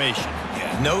victory formation.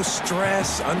 Yeah, no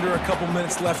stress, under a couple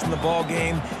minutes left in the ball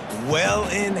game. Well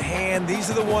in hand.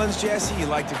 These are the ones, Jesse, you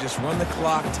like to just run the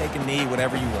clock, take a knee,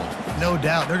 whatever you want. No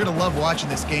doubt. They're going to love watching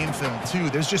this game film,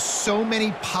 too. There's just so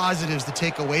many positives to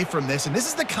take away from this, and this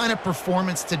is the kind of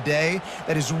performance today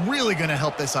that is really going to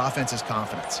help this offense's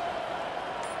confidence.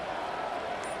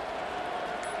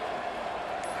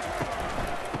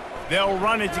 They'll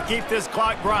run it to keep this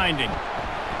clock grinding.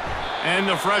 And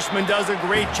the freshman does a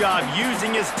great job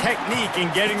using his technique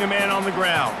and getting the man on the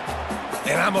ground.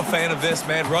 And I'm a fan of this,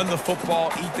 man. Run the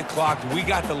football, eat the clock. We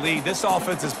got the lead. This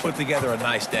offense has put together a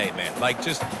nice day, man. Like,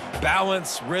 just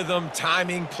balance, rhythm,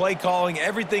 timing, play calling,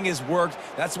 everything has worked.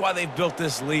 That's why they've built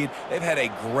this lead. They've had a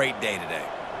great day today.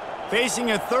 Facing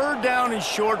a third down and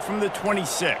short from the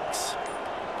 26.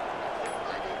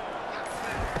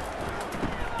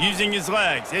 Using his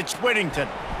legs, it's Whittington.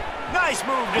 Nice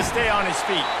move to stay on his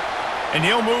feet. And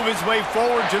he'll move his way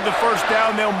forward to the first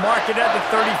down. They'll mark it at the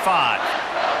 35.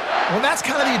 Well, that's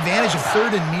kind of the advantage of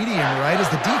third and medium, right? As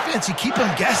the defense, you keep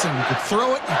them guessing. You could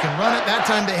throw it, you can run it. That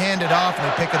time they hand it off, and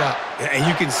they pick it up. And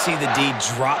you can see the D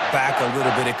drop back a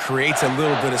little bit. It creates a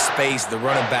little bit of space. The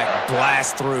running back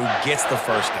blasts through, gets the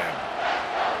first down.